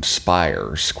or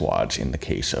inspire squads in the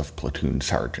case of platoon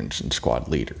sergeants and squad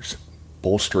leaders.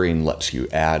 Bolstering lets you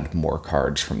add more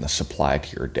cards from the supply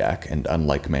to your deck, and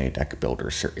unlike many deck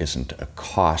builders, there isn't a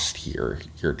cost here.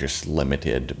 You're just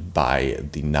limited by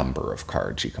the number of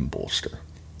cards you can bolster.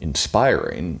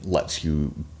 Inspiring lets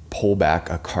you pull back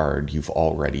a card you've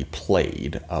already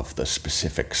played of the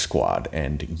specific squad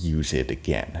and use it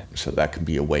again. So that can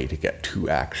be a way to get 2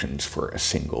 actions for a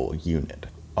single unit.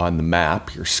 On the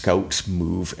map, your scouts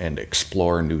move and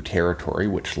explore new territory,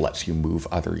 which lets you move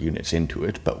other units into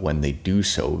it, but when they do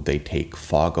so, they take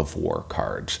Fog of War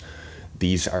cards.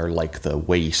 These are like the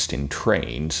waste in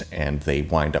trains, and they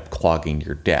wind up clogging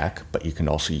your deck, but you can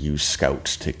also use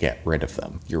scouts to get rid of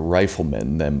them. Your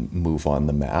riflemen then move on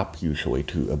the map, usually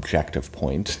to objective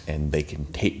points, and they can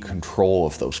take control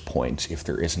of those points if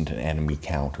there isn't an enemy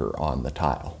counter on the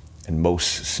tile. And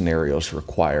most scenarios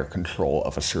require control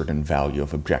of a certain value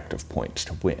of objective points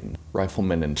to win.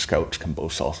 Riflemen and scouts can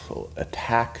both also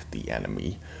attack the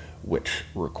enemy, which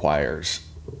requires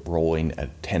rolling a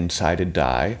 10-sided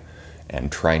die and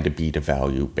trying to beat a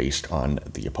value based on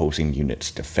the opposing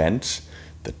unit's defense,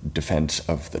 the defense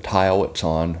of the tile it's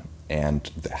on,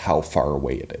 and how far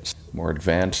away it is. More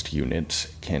advanced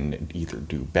units can either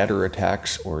do better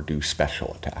attacks or do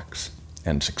special attacks.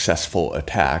 And successful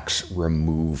attacks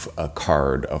remove a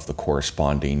card of the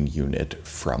corresponding unit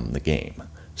from the game.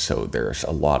 So there's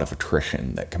a lot of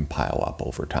attrition that can pile up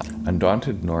over time.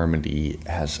 Undaunted Normandy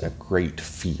has a great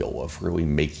feel of really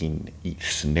making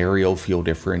each scenario feel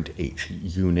different, each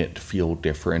unit feel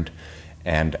different,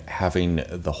 and having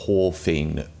the whole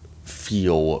thing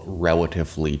feel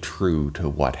relatively true to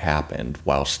what happened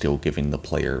while still giving the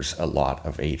players a lot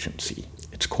of agency.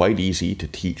 It's quite easy to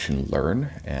teach and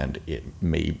learn, and it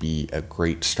may be a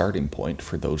great starting point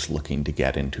for those looking to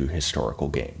get into historical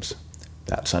games.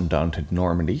 That's Undaunted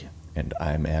Normandy, and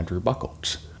I'm Andrew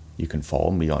Buchholz. You can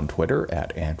follow me on Twitter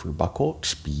at Andrew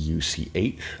Buchholz,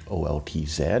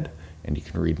 BUCHOLTZ, and you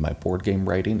can read my board game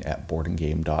writing at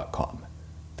boardandgame.com.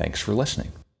 Thanks for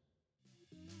listening.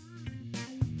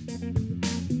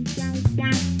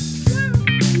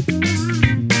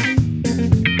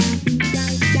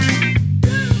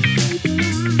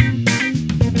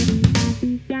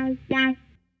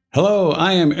 Hello,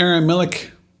 I am Aaron Millick.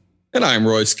 And I'm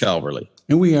Royce Calverley.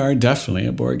 And we are definitely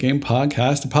a board game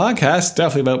podcast. A podcast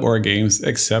definitely about board games,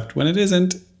 except when it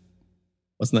isn't.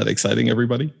 Wasn't that exciting,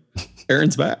 everybody?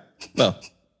 Aaron's back. Well,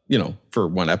 for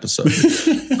one episode.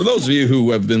 For those of you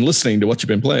who have been listening to what you've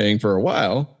been playing for a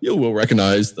while, you will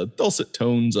recognize the dulcet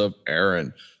tones of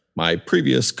Aaron, my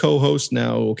previous co-host,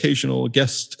 now occasional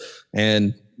guest,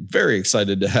 and very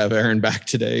excited to have Aaron back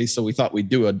today. So we thought we'd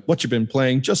do a what you've been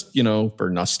playing, just, for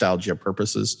nostalgia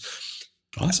purposes.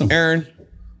 Awesome. Aaron,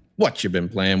 what you been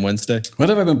playing Wednesday? What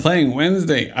have I been playing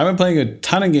Wednesday? I've been playing a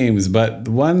ton of games, but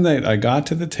the one that I got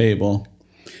to the table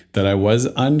that I was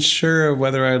unsure of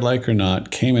whether I'd like or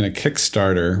not came in a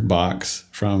Kickstarter box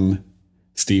from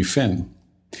Steve Finn.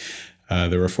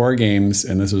 There were 4 games,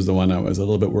 and this was the one I was a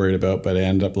little bit worried about, but I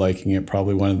ended up liking it,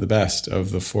 probably one of the best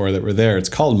of the 4 that were there. It's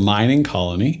called Mining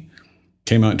Colony.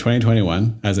 Came out in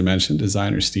 2021, as I mentioned,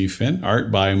 designer Steve Finn.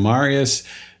 Art by Marius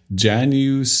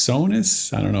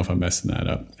Janusonis. I don't know if I'm messing that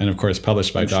up. And of course,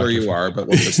 published by Dr. Sure you are, but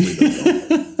we'll just leave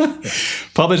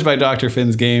it. Published by Dr.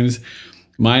 Finn's Games.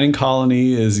 Mining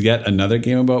Colony is yet another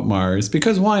game about Mars,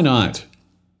 because why not?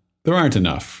 There aren't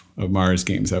enough of Mars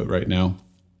games out right now.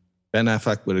 Ben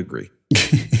Affleck would agree.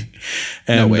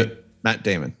 And no, wait. Matt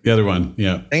Damon. The other one,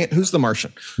 yeah. Dang it, who's the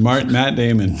Martian? Matt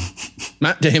Damon.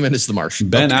 Matt Damon is the Martian.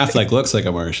 Ben Affleck looks like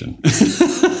a Martian.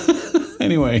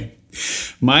 Anyway,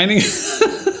 mining...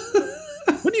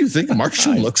 What do you think a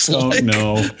Martian looks like? I don't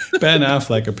know. Ben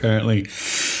Affleck, apparently.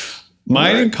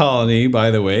 Mining Colony,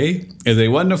 by the way, is a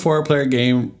 1 to 4 player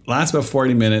game. Lasts about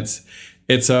 40 minutes.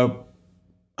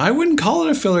 I wouldn't call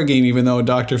it a filler game, even though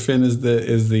Dr. Finn is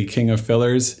the king of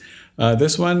fillers.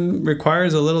 This one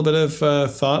requires a little bit of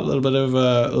thought, a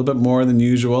little bit more than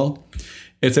usual.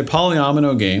 It's a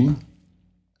polyomino game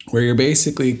where you're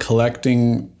basically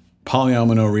collecting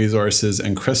polyomino resources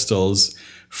and crystals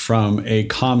from a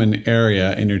common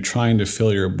area, and you're trying to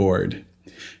fill your board.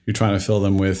 You're trying to fill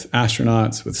them with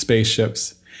astronauts, with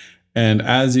spaceships. And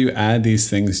as you add these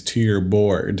things to your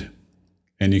board,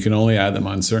 and you can only add them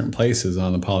on certain places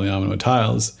on the polyomino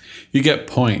tiles, you get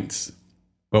points.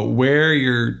 But where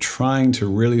you're trying to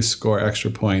really score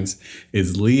extra points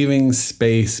is leaving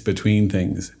space between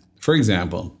things. For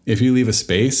example, if you leave a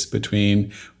space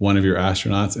between one of your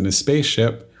astronauts and a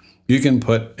spaceship, you can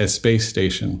put a space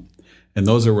station, and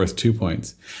those are worth 2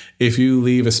 points. If you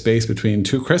leave a space between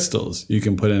 2 crystals, you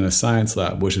can put in a science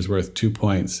lab, which is worth 2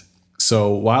 points.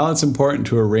 So while it's important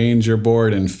to arrange your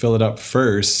board and fill it up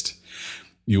first,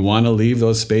 you want to leave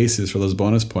those spaces for those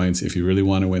bonus points if you really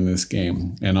want to win this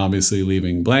game. And obviously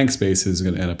leaving blank spaces is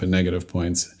going to end up in negative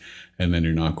points, and then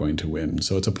you're not going to win.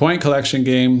 So it's a point collection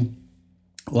game.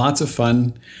 Lots of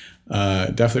fun.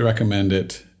 Definitely recommend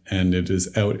it. And it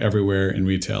is out everywhere in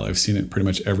retail. I've seen it pretty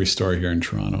much every store here in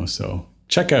Toronto. So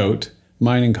check out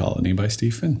Mining Colony by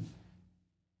Steve Finn.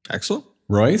 Excellent.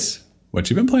 Royce, what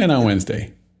you been playing on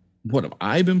Wednesday? What have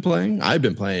I been playing? I've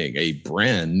been playing a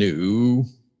brand new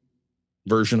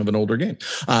version of an older game.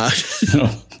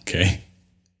 Okay.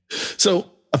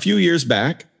 So a few years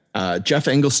back, Jeff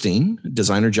Engelstein,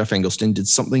 designer Jeff Engelstein, did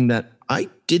something that I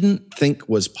didn't think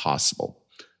was possible.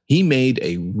 He made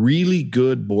a really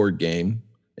good board game,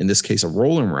 in this case, a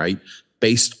roll and write,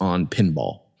 based on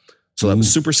pinball. So that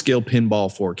was Super Skill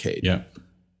Pinball 4K. Yeah.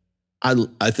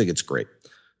 I think it's great.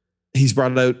 He's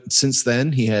brought it out since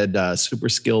then. He had Super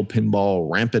Skill Pinball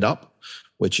Ramp It Up,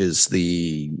 which is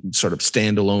the sort of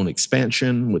standalone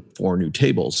expansion with 4 new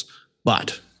tables.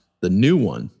 But the new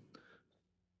one,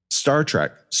 Star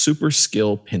Trek Super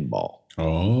Skill Pinball.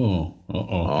 Oh, here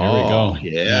we go.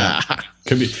 Yeah.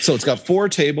 Could be. So it's got 4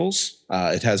 tables.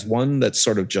 It has one that's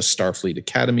sort of just Starfleet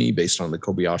Academy based on the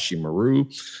Kobayashi Maru.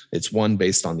 It's one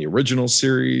based on the original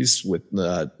series with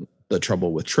the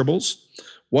Trouble with Tribbles,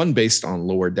 one based on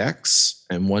Lower Decks,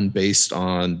 and one based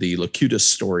on the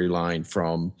Locutus storyline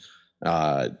from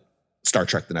Star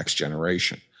Trek The Next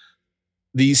Generation.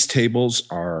 These tables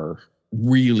are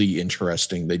really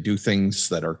interesting. They do things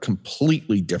that are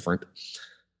completely different.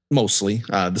 Mostly.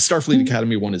 The Starfleet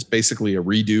Academy one is basically a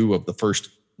redo of the first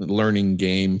learning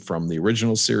game from the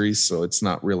original series, so it's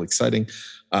not real exciting.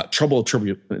 The Trouble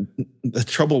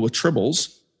with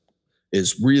Tribbles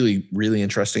is really, really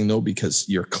interesting, though, because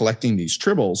you're collecting these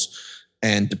tribbles,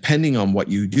 and depending on what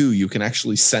you do, you can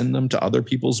actually send them to other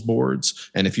people's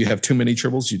boards. And if you have too many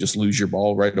tribbles, you just lose your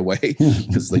ball right away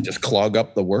because they just clog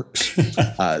up the works.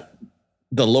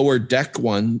 The Lower Deck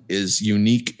one is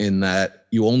unique in that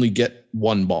you only get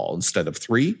 1 ball instead of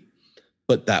 3,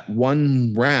 but that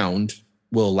one round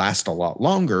will last a lot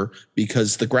longer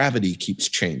because the gravity keeps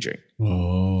changing.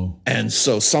 Oh. And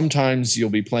so sometimes you'll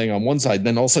be playing on one side,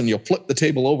 then all of a sudden you'll flip the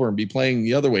table over and be playing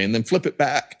the other way, and then flip it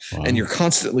back. Wow. And you're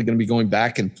constantly going to be going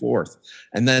back and forth.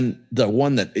 And then the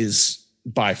one that is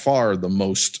by far the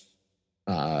most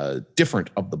different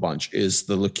of the bunch is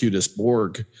the Locutus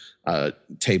Borg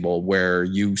table, where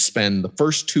you spend the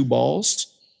first 2 balls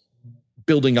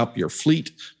building up your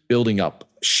fleet, building up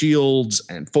shields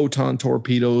and photon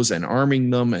torpedoes and arming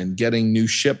them and getting new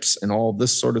ships and all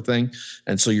this sort of thing.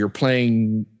 And so you're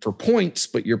playing for points,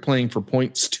 but you're playing for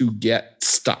points to get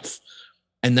stuff.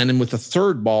 And then with the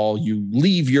 3rd ball, you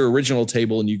leave your original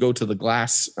table and you go to the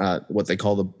glass, what they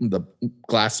call the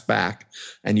glass back,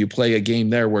 and you play a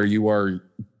game there where you are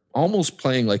almost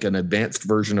playing like an advanced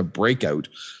version of Breakout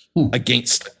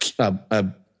against a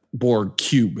Borg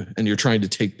cube, and you're trying to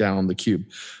take down the cube.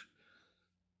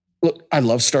 Look, I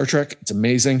love Star Trek. It's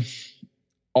amazing.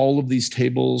 All of these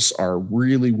tables are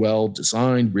really well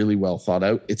designed, really well thought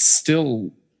out. It's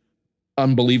still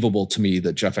unbelievable to me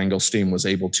that Jeff Engelstein was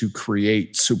able to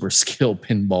create Super Skill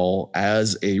Pinball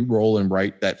as a roll and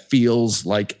write that feels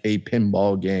like a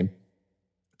pinball game.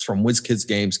 It's from WizKids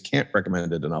Games. Can't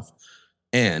recommend it enough.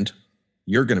 And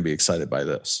you're going to be excited by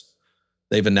this.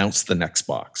 They've announced the next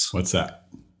box. What's that?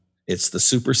 It's the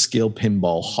Super Skill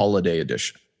Pinball Holiday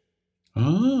Edition.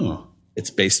 Oh. It's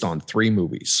based on 3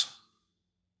 movies.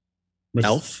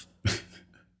 Elf.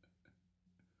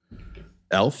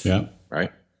 Yeah.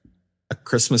 Right? A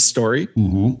Christmas Story.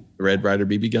 Mm-hmm. Red Ryder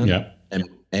BB Gun. Yeah.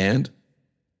 And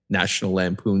National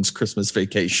Lampoon's Christmas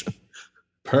Vacation.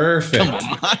 Perfect. Come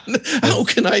on. How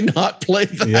can I not play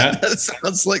that? Yeah. That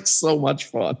sounds like so much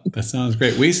fun. That sounds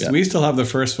great. We still have the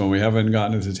first one. We haven't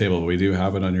gotten it to the table, but we do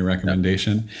have it on your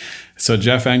recommendation. Yeah. So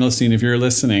Jeff Engelstein, if you're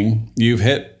listening, you've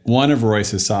hit one of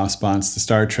Royce's soft spots, the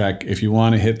Star Trek. If you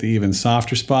want to hit the even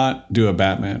softer spot, do a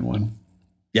Batman one.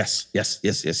 Yes.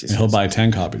 And he'll buy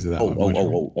 10 copies of that one.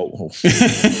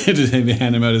 Just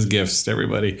hand them out as gifts to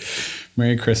everybody.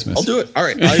 Merry Christmas. I'll do it. All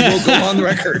right. I will go on the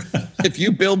record. If you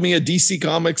build me a DC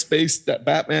Comics based,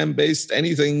 Batman based,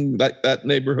 anything like that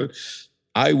neighborhood,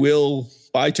 I will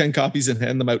buy 10 copies and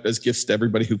hand them out as gifts to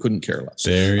everybody who couldn't care less.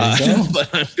 There you go.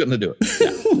 But I'm going to do it. Yeah.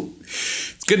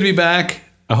 It's good to be back.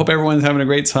 I hope everyone's having a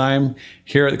great time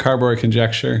here at the Cardboard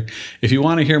Conjecture. If you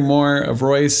want to hear more of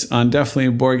Royce on Definitely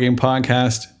a Board Game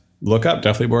Podcast, look up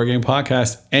Definitely a Board Game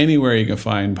Podcast anywhere you can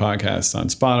find podcasts, on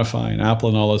Spotify and Apple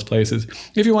and all those places.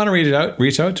 If you want to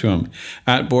reach out to him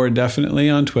at Board Definitely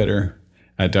on Twitter,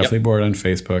 at Definitely Board on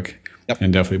Facebook,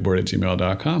 and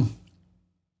definitelyboard@gmail.com.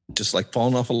 Just like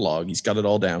falling off a log. He's got it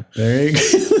all down. There you go.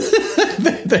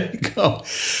 There you go.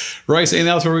 Royce, anything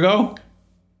else before we go?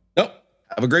 Nope.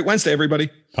 Have a great Wednesday, everybody.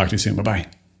 Talk to you soon. Bye-bye.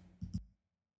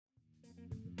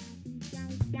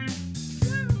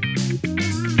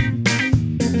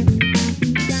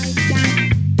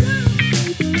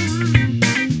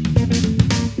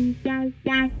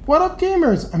 What up,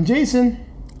 gamers? I'm Jason.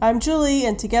 I'm Julie,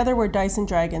 and together we're Dice and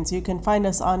Dragons. You can find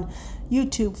us on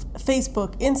YouTube,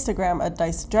 Facebook, Instagram at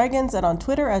Dice and Dragons, and on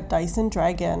Twitter at Dice and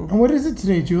Dragon. And what is it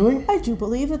today, Julie? I do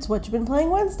believe it's What You've Been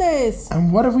Playing Wednesdays.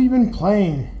 And what have we been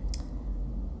playing?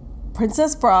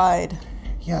 Princess Bride.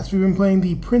 Yes, we've been playing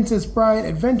the Princess Bride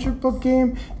adventure book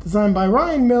game designed by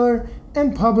Ryan Miller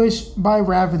and published by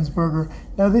Ravensburger.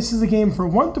 Now, this is a game for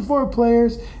 1 to 4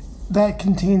 players that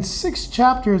contains 6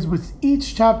 chapters, with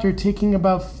each chapter taking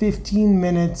about 15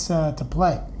 minutes to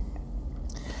play.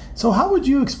 So how would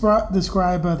you describe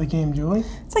the game, Julie?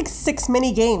 It's like 6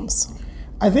 mini games.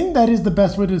 I think that is the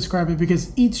best way to describe it,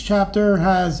 because each chapter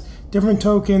has different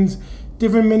tokens,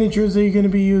 different miniatures that you're going to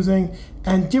be using,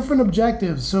 and different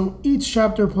objectives. So each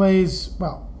chapter plays,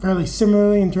 well, fairly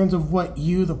similarly in terms of what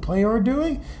you, the player, are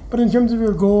doing, but in terms of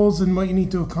your goals and what you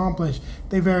need to accomplish,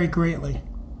 they vary greatly.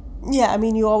 Yeah, I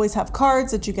mean, you always have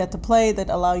cards that you get to play that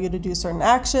allow you to do certain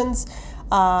actions,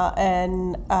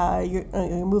 and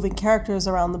you're moving characters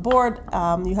around the board.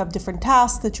 You have different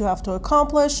tasks that you have to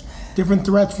accomplish. Different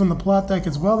threats from the plot deck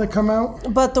as well that come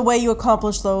out. But the way you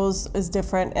accomplish those is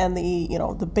different, and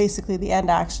basically the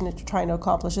end action that you're trying to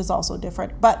accomplish is also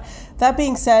different. But that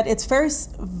being said, it's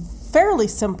fairly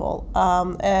simple,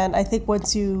 and I think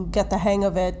once you get the hang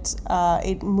of it,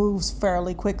 it moves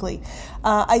fairly quickly.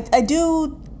 I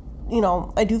do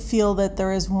feel that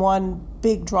there is one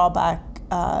big drawback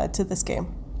to this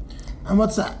game. And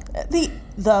what's that?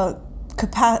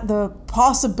 The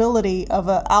possibility of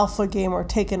an alpha gamer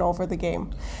taking over the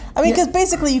game. I mean, because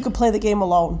basically you could play the game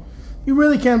alone. You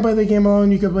really can play the game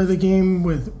alone. You could play the game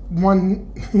with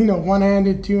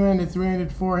one-handed, two-handed,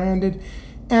 three-handed, four-handed,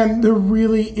 and there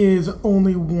really is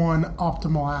only one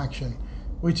optimal action,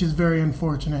 which is very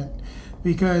unfortunate,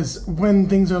 because when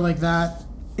things are like that,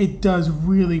 it does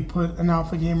really put an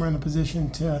alpha gamer in a position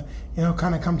to,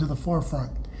 kind of come to the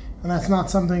forefront. And that's not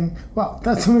something,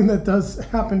 that's something that does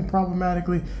happen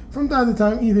problematically from time to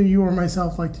time. Either you or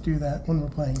myself like to do that when we're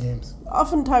playing games.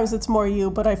 Oftentimes it's more you,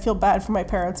 but I feel bad for my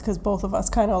parents because both of us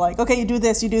kind of like, okay, you do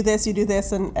this, you do this, you do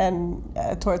this, and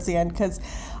towards the end. Because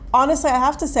honestly, I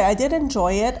have to say, I did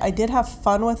enjoy it. I did have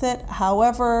fun with it.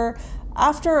 However,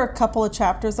 after a couple of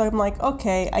chapters, I'm like,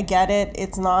 okay, I get it.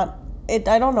 It's not,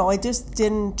 I don't know. It just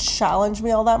didn't challenge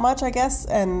me all that much, I guess.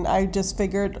 And I just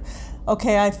figured,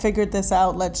 okay, I figured this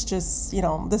out. Let's just,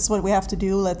 this is what we have to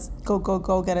do. Let's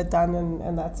go, get it done,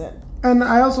 and that's it. And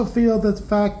I also feel that the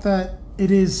fact that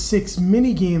it is 6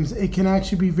 mini games, it can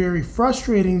actually be very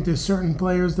frustrating to certain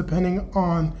players depending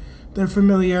on their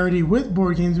familiarity with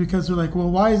board games, because they're like,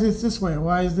 well, why is this way?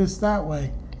 Why is this that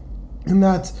way? And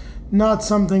that's not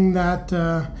something that,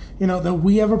 that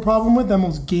we have a problem with, that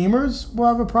most gamers will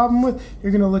have a problem with.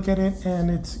 You're going to look at it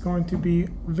and it's going to be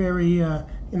very,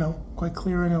 quite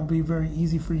clear, and it'll be very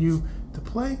easy for you to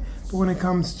play. But when it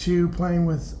comes to playing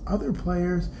with other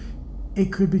players,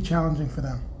 it could be challenging for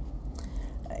them.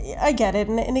 I get it,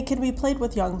 and it can be played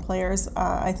with young players.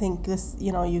 I think this,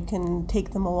 you can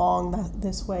take them along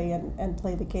this way and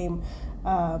play the game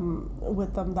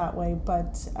with them that way.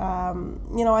 But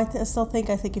I still think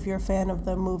if you're a fan of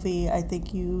the movie, I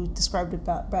think you described it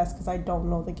best, because I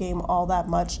don't know the game all that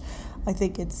much. I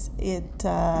think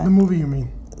the movie, you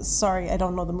mean? Sorry, I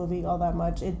don't know the movie all that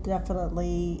much. It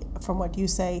definitely, from what you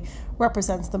say,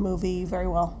 represents the movie very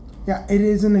well. Yeah, it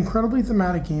is an incredibly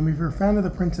thematic game. If you're a fan of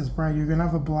The Princess Bride, you're going to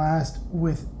have a blast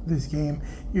with this game.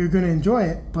 You're going to enjoy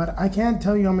it, but I can't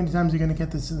tell you how many times you're going to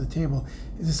get this to the table.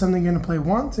 Is this something you're going to play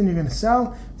once and you're going to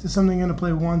sell? Is this something you're going to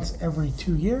play once every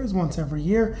 2 years, once every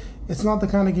year? It's not the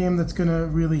kind of game that's going to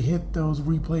really hit those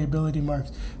replayability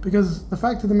marks, because the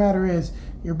fact of the matter is,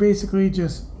 you're basically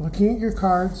just looking at your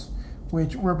cards,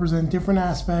 which represent different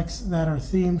aspects that are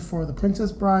themed for The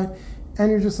Princess Bride, and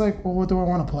you're just like, well, what do I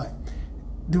want to play?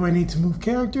 Do I need to move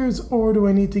characters, or do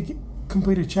I need to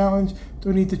complete a challenge?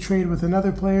 Do I need to trade with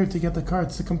another player to get the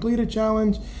cards to complete a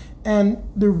challenge? And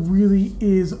there really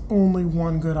is only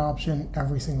one good option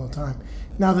every single time.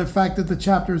 Now, the fact that the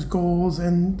chapter's goals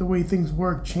and the way things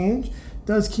work change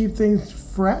does keep things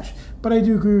fresh, but I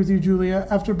do agree with you, Julia.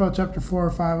 After about chapter 4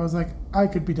 or 5, I was like, I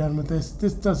could be done with this.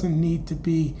 This doesn't need to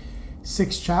be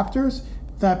 6 chapters.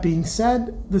 That being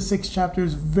said, the 6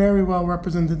 chapters very well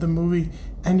represented the movie,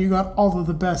 and you got all of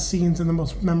the best scenes and the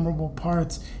most memorable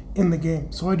parts in the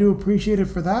game. So I do appreciate it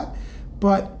for that,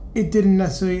 but it didn't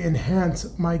necessarily enhance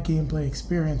my gameplay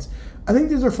experience. I think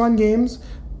these are fun games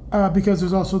because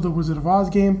there's also the Wizard of Oz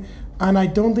game, and I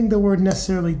don't think that we're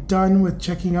necessarily done with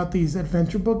checking out these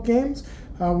adventure book games.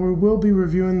 We will be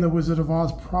reviewing the Wizard of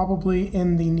Oz probably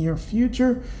in the near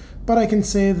future, but I can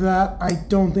say that I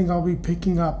don't think I'll be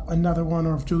picking up another one,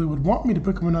 or if Julie would want me to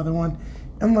pick up another one,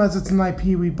 unless it's an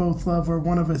IP we both love or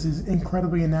one of us is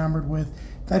incredibly enamored with,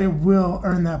 that it will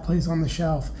earn that place on the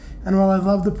shelf. And while I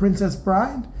love The Princess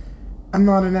Bride, I'm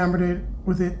not enamored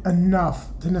with it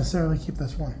enough to necessarily keep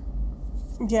this one.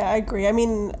 Yeah, I agree. I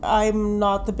mean, I'm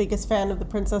not the biggest fan of The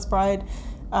Princess Bride.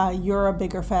 you're a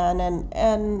bigger fan,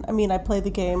 and I mean, I played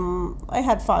the game. I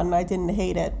had fun. I didn't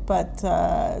hate it, but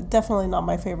definitely not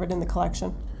my favorite in the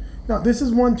collection. Now, this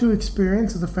is one to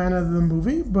experience as a fan of the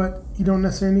movie, but you don't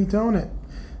necessarily need to own it.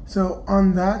 So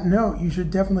on that note, you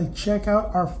should definitely check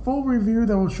out our full review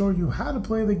that will show you how to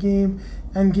play the game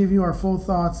and give you our full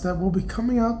thoughts that will be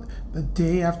coming out the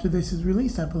day after this is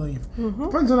released, I believe.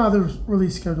 Depends on how the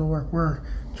release schedule works. We're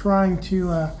trying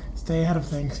to stay ahead of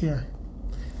things here.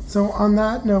 So on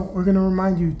that note, we're going to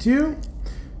remind you to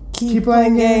keep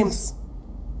playing games.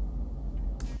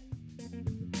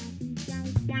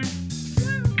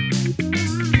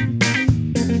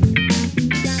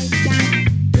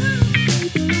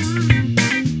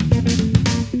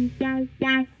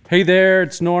 Hey there,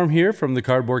 it's Norm here from the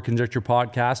Cardboard Conjecture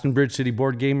Podcast and Bridge City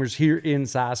Board Gamers here in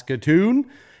Saskatoon.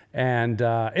 And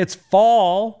it's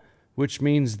fall, which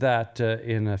means that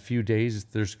in a few days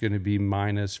there's going to be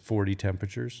minus 40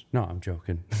 temperatures. No, I'm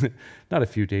joking. Not a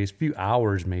few days, a few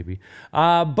hours maybe.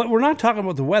 But we're not talking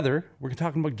about the weather. We're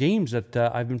talking about games that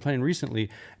I've been playing recently.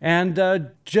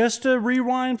 And just to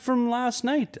rewind from last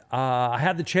night, I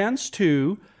had the chance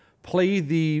to play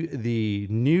the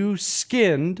new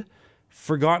skinned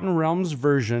Forgotten Realms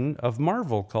version of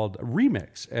Marvel called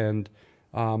Remix. And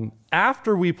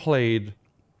after we played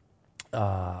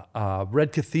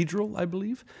Red Cathedral, I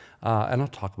believe, and I'll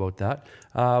talk about that,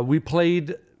 we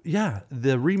played,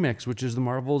 the Remix, which is the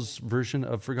Marvel's version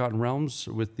of Forgotten Realms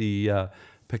with the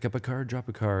pick up a card, drop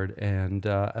a card, and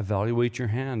evaluate your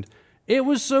hand. It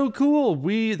was so cool.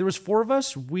 There was 4 of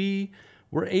us. We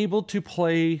were able to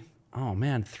play,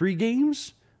 3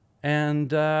 games,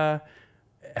 and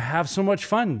have so much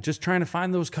fun just trying to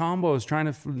find those combos,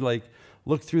 trying to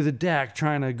look through the deck,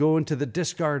 trying to go into the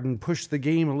discard and push the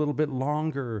game a little bit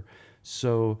longer.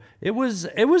 So it was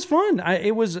fun.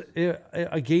 It was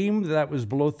a game that was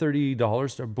below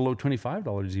 $30 or below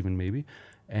 $25 even maybe,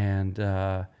 and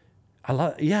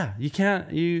you can't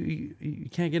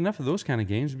get enough of those kind of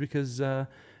games because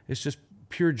it's just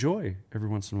pure joy every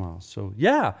once in a while. So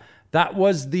that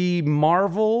was the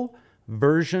Marvel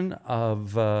version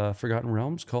of Forgotten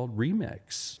Realms called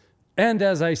Remix. And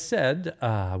as I said,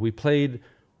 we played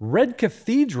Red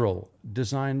Cathedral,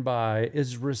 designed by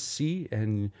Isra C.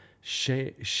 and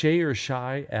Shay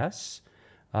S.,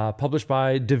 published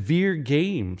by Devere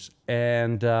Games.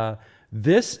 And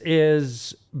this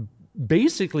is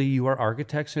basically you are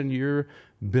architects and you're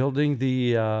building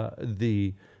the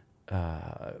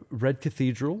Red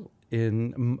Cathedral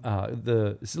in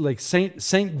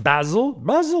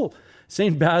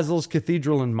St. Basil's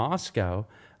Cathedral in Moscow,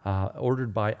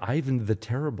 ordered by Ivan the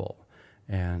Terrible,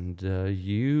 and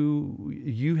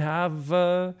you have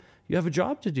a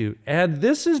job to do. And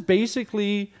this is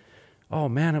basically,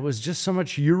 it was just so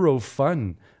much Euro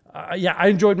fun. I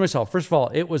enjoyed myself. First of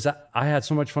all, I had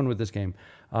so much fun with this game.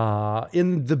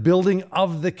 In the building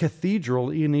of the cathedral,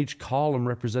 in each column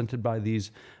represented by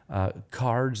these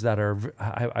cards that are,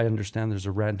 I understand there's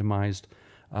a randomized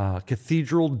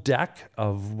cathedral deck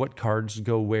of what cards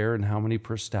go where and how many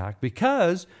per stack,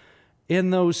 because in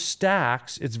those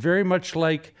stacks it's very much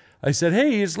like I said,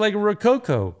 it's like a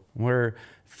Rococo, where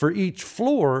for each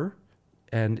floor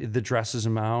and the dresses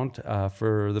amount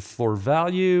for the floor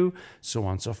value, so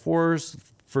on and so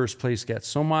forth. First place gets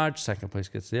so much, second place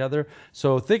gets the other.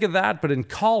 So think of that, but in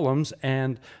columns,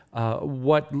 and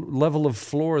what level of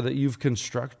floor that you've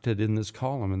constructed in this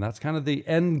column, and that's kind of the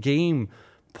end game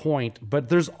point. But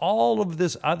there's all of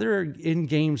this other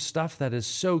in-game stuff that is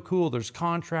so cool. There's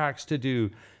contracts to do.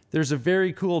 There's a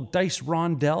very cool dice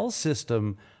rondelle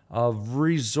system of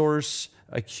resource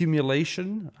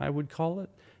accumulation, I would call it.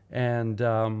 And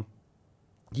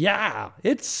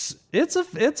it's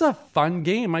a fun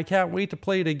game. I can't wait to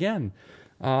play it again.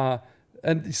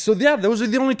 And so those are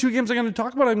the only 2 games I'm going to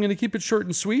talk about. I'm going to keep it short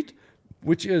and sweet,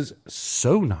 which is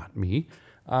so not me.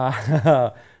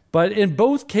 But in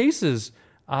both cases,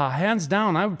 hands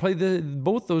down, I would play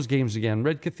both those games again,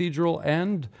 Red Cathedral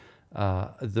and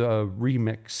the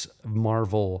Remix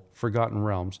Marvel Forgotten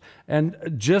Realms. And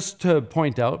just to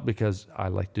point out, because I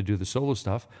like to do the solo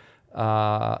stuff,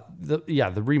 the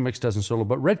Remix doesn't solo,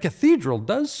 but Red Cathedral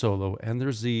does solo, and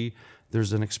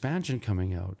there's an expansion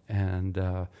coming out.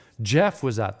 And Jeff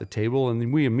was at the table, and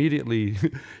he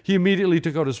immediately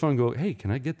took out his phone and go, hey,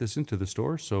 can I get this into the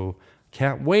store? So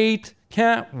can't wait.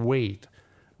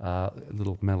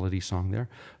 Little melody song there.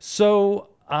 So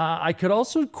I could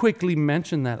also quickly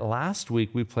mention that last week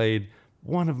we played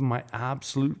one of my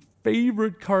absolute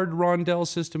favorite card rondelle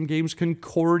system games,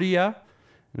 Concordia.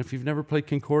 And if you've never played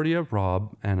Concordia,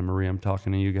 Rob, Anna Marie, I'm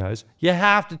talking to you guys, you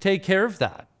have to take care of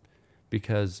that,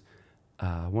 because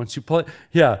Once you play,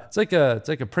 yeah, it's like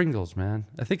a Pringles, man.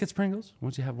 I think it's Pringles.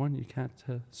 Once you have one, you can't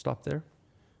stop there.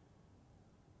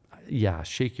 Yeah,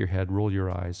 shake your head, roll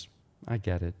your eyes. I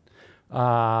get it.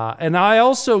 And I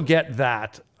also get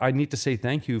that. I need to say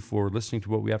thank you for listening to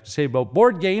what we have to say about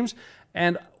board games.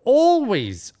 And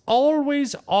always,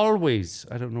 always, always,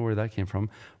 I don't know where that came from,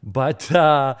 but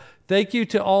thank you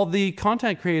to all the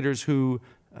content creators who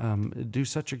do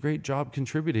such a great job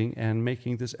contributing and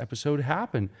making this episode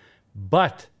happen.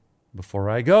 But before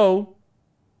I go,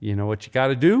 you know what you got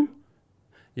to do?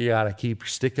 You got to keep your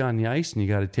stick on the ice and you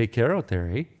got to take care out there,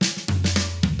 eh?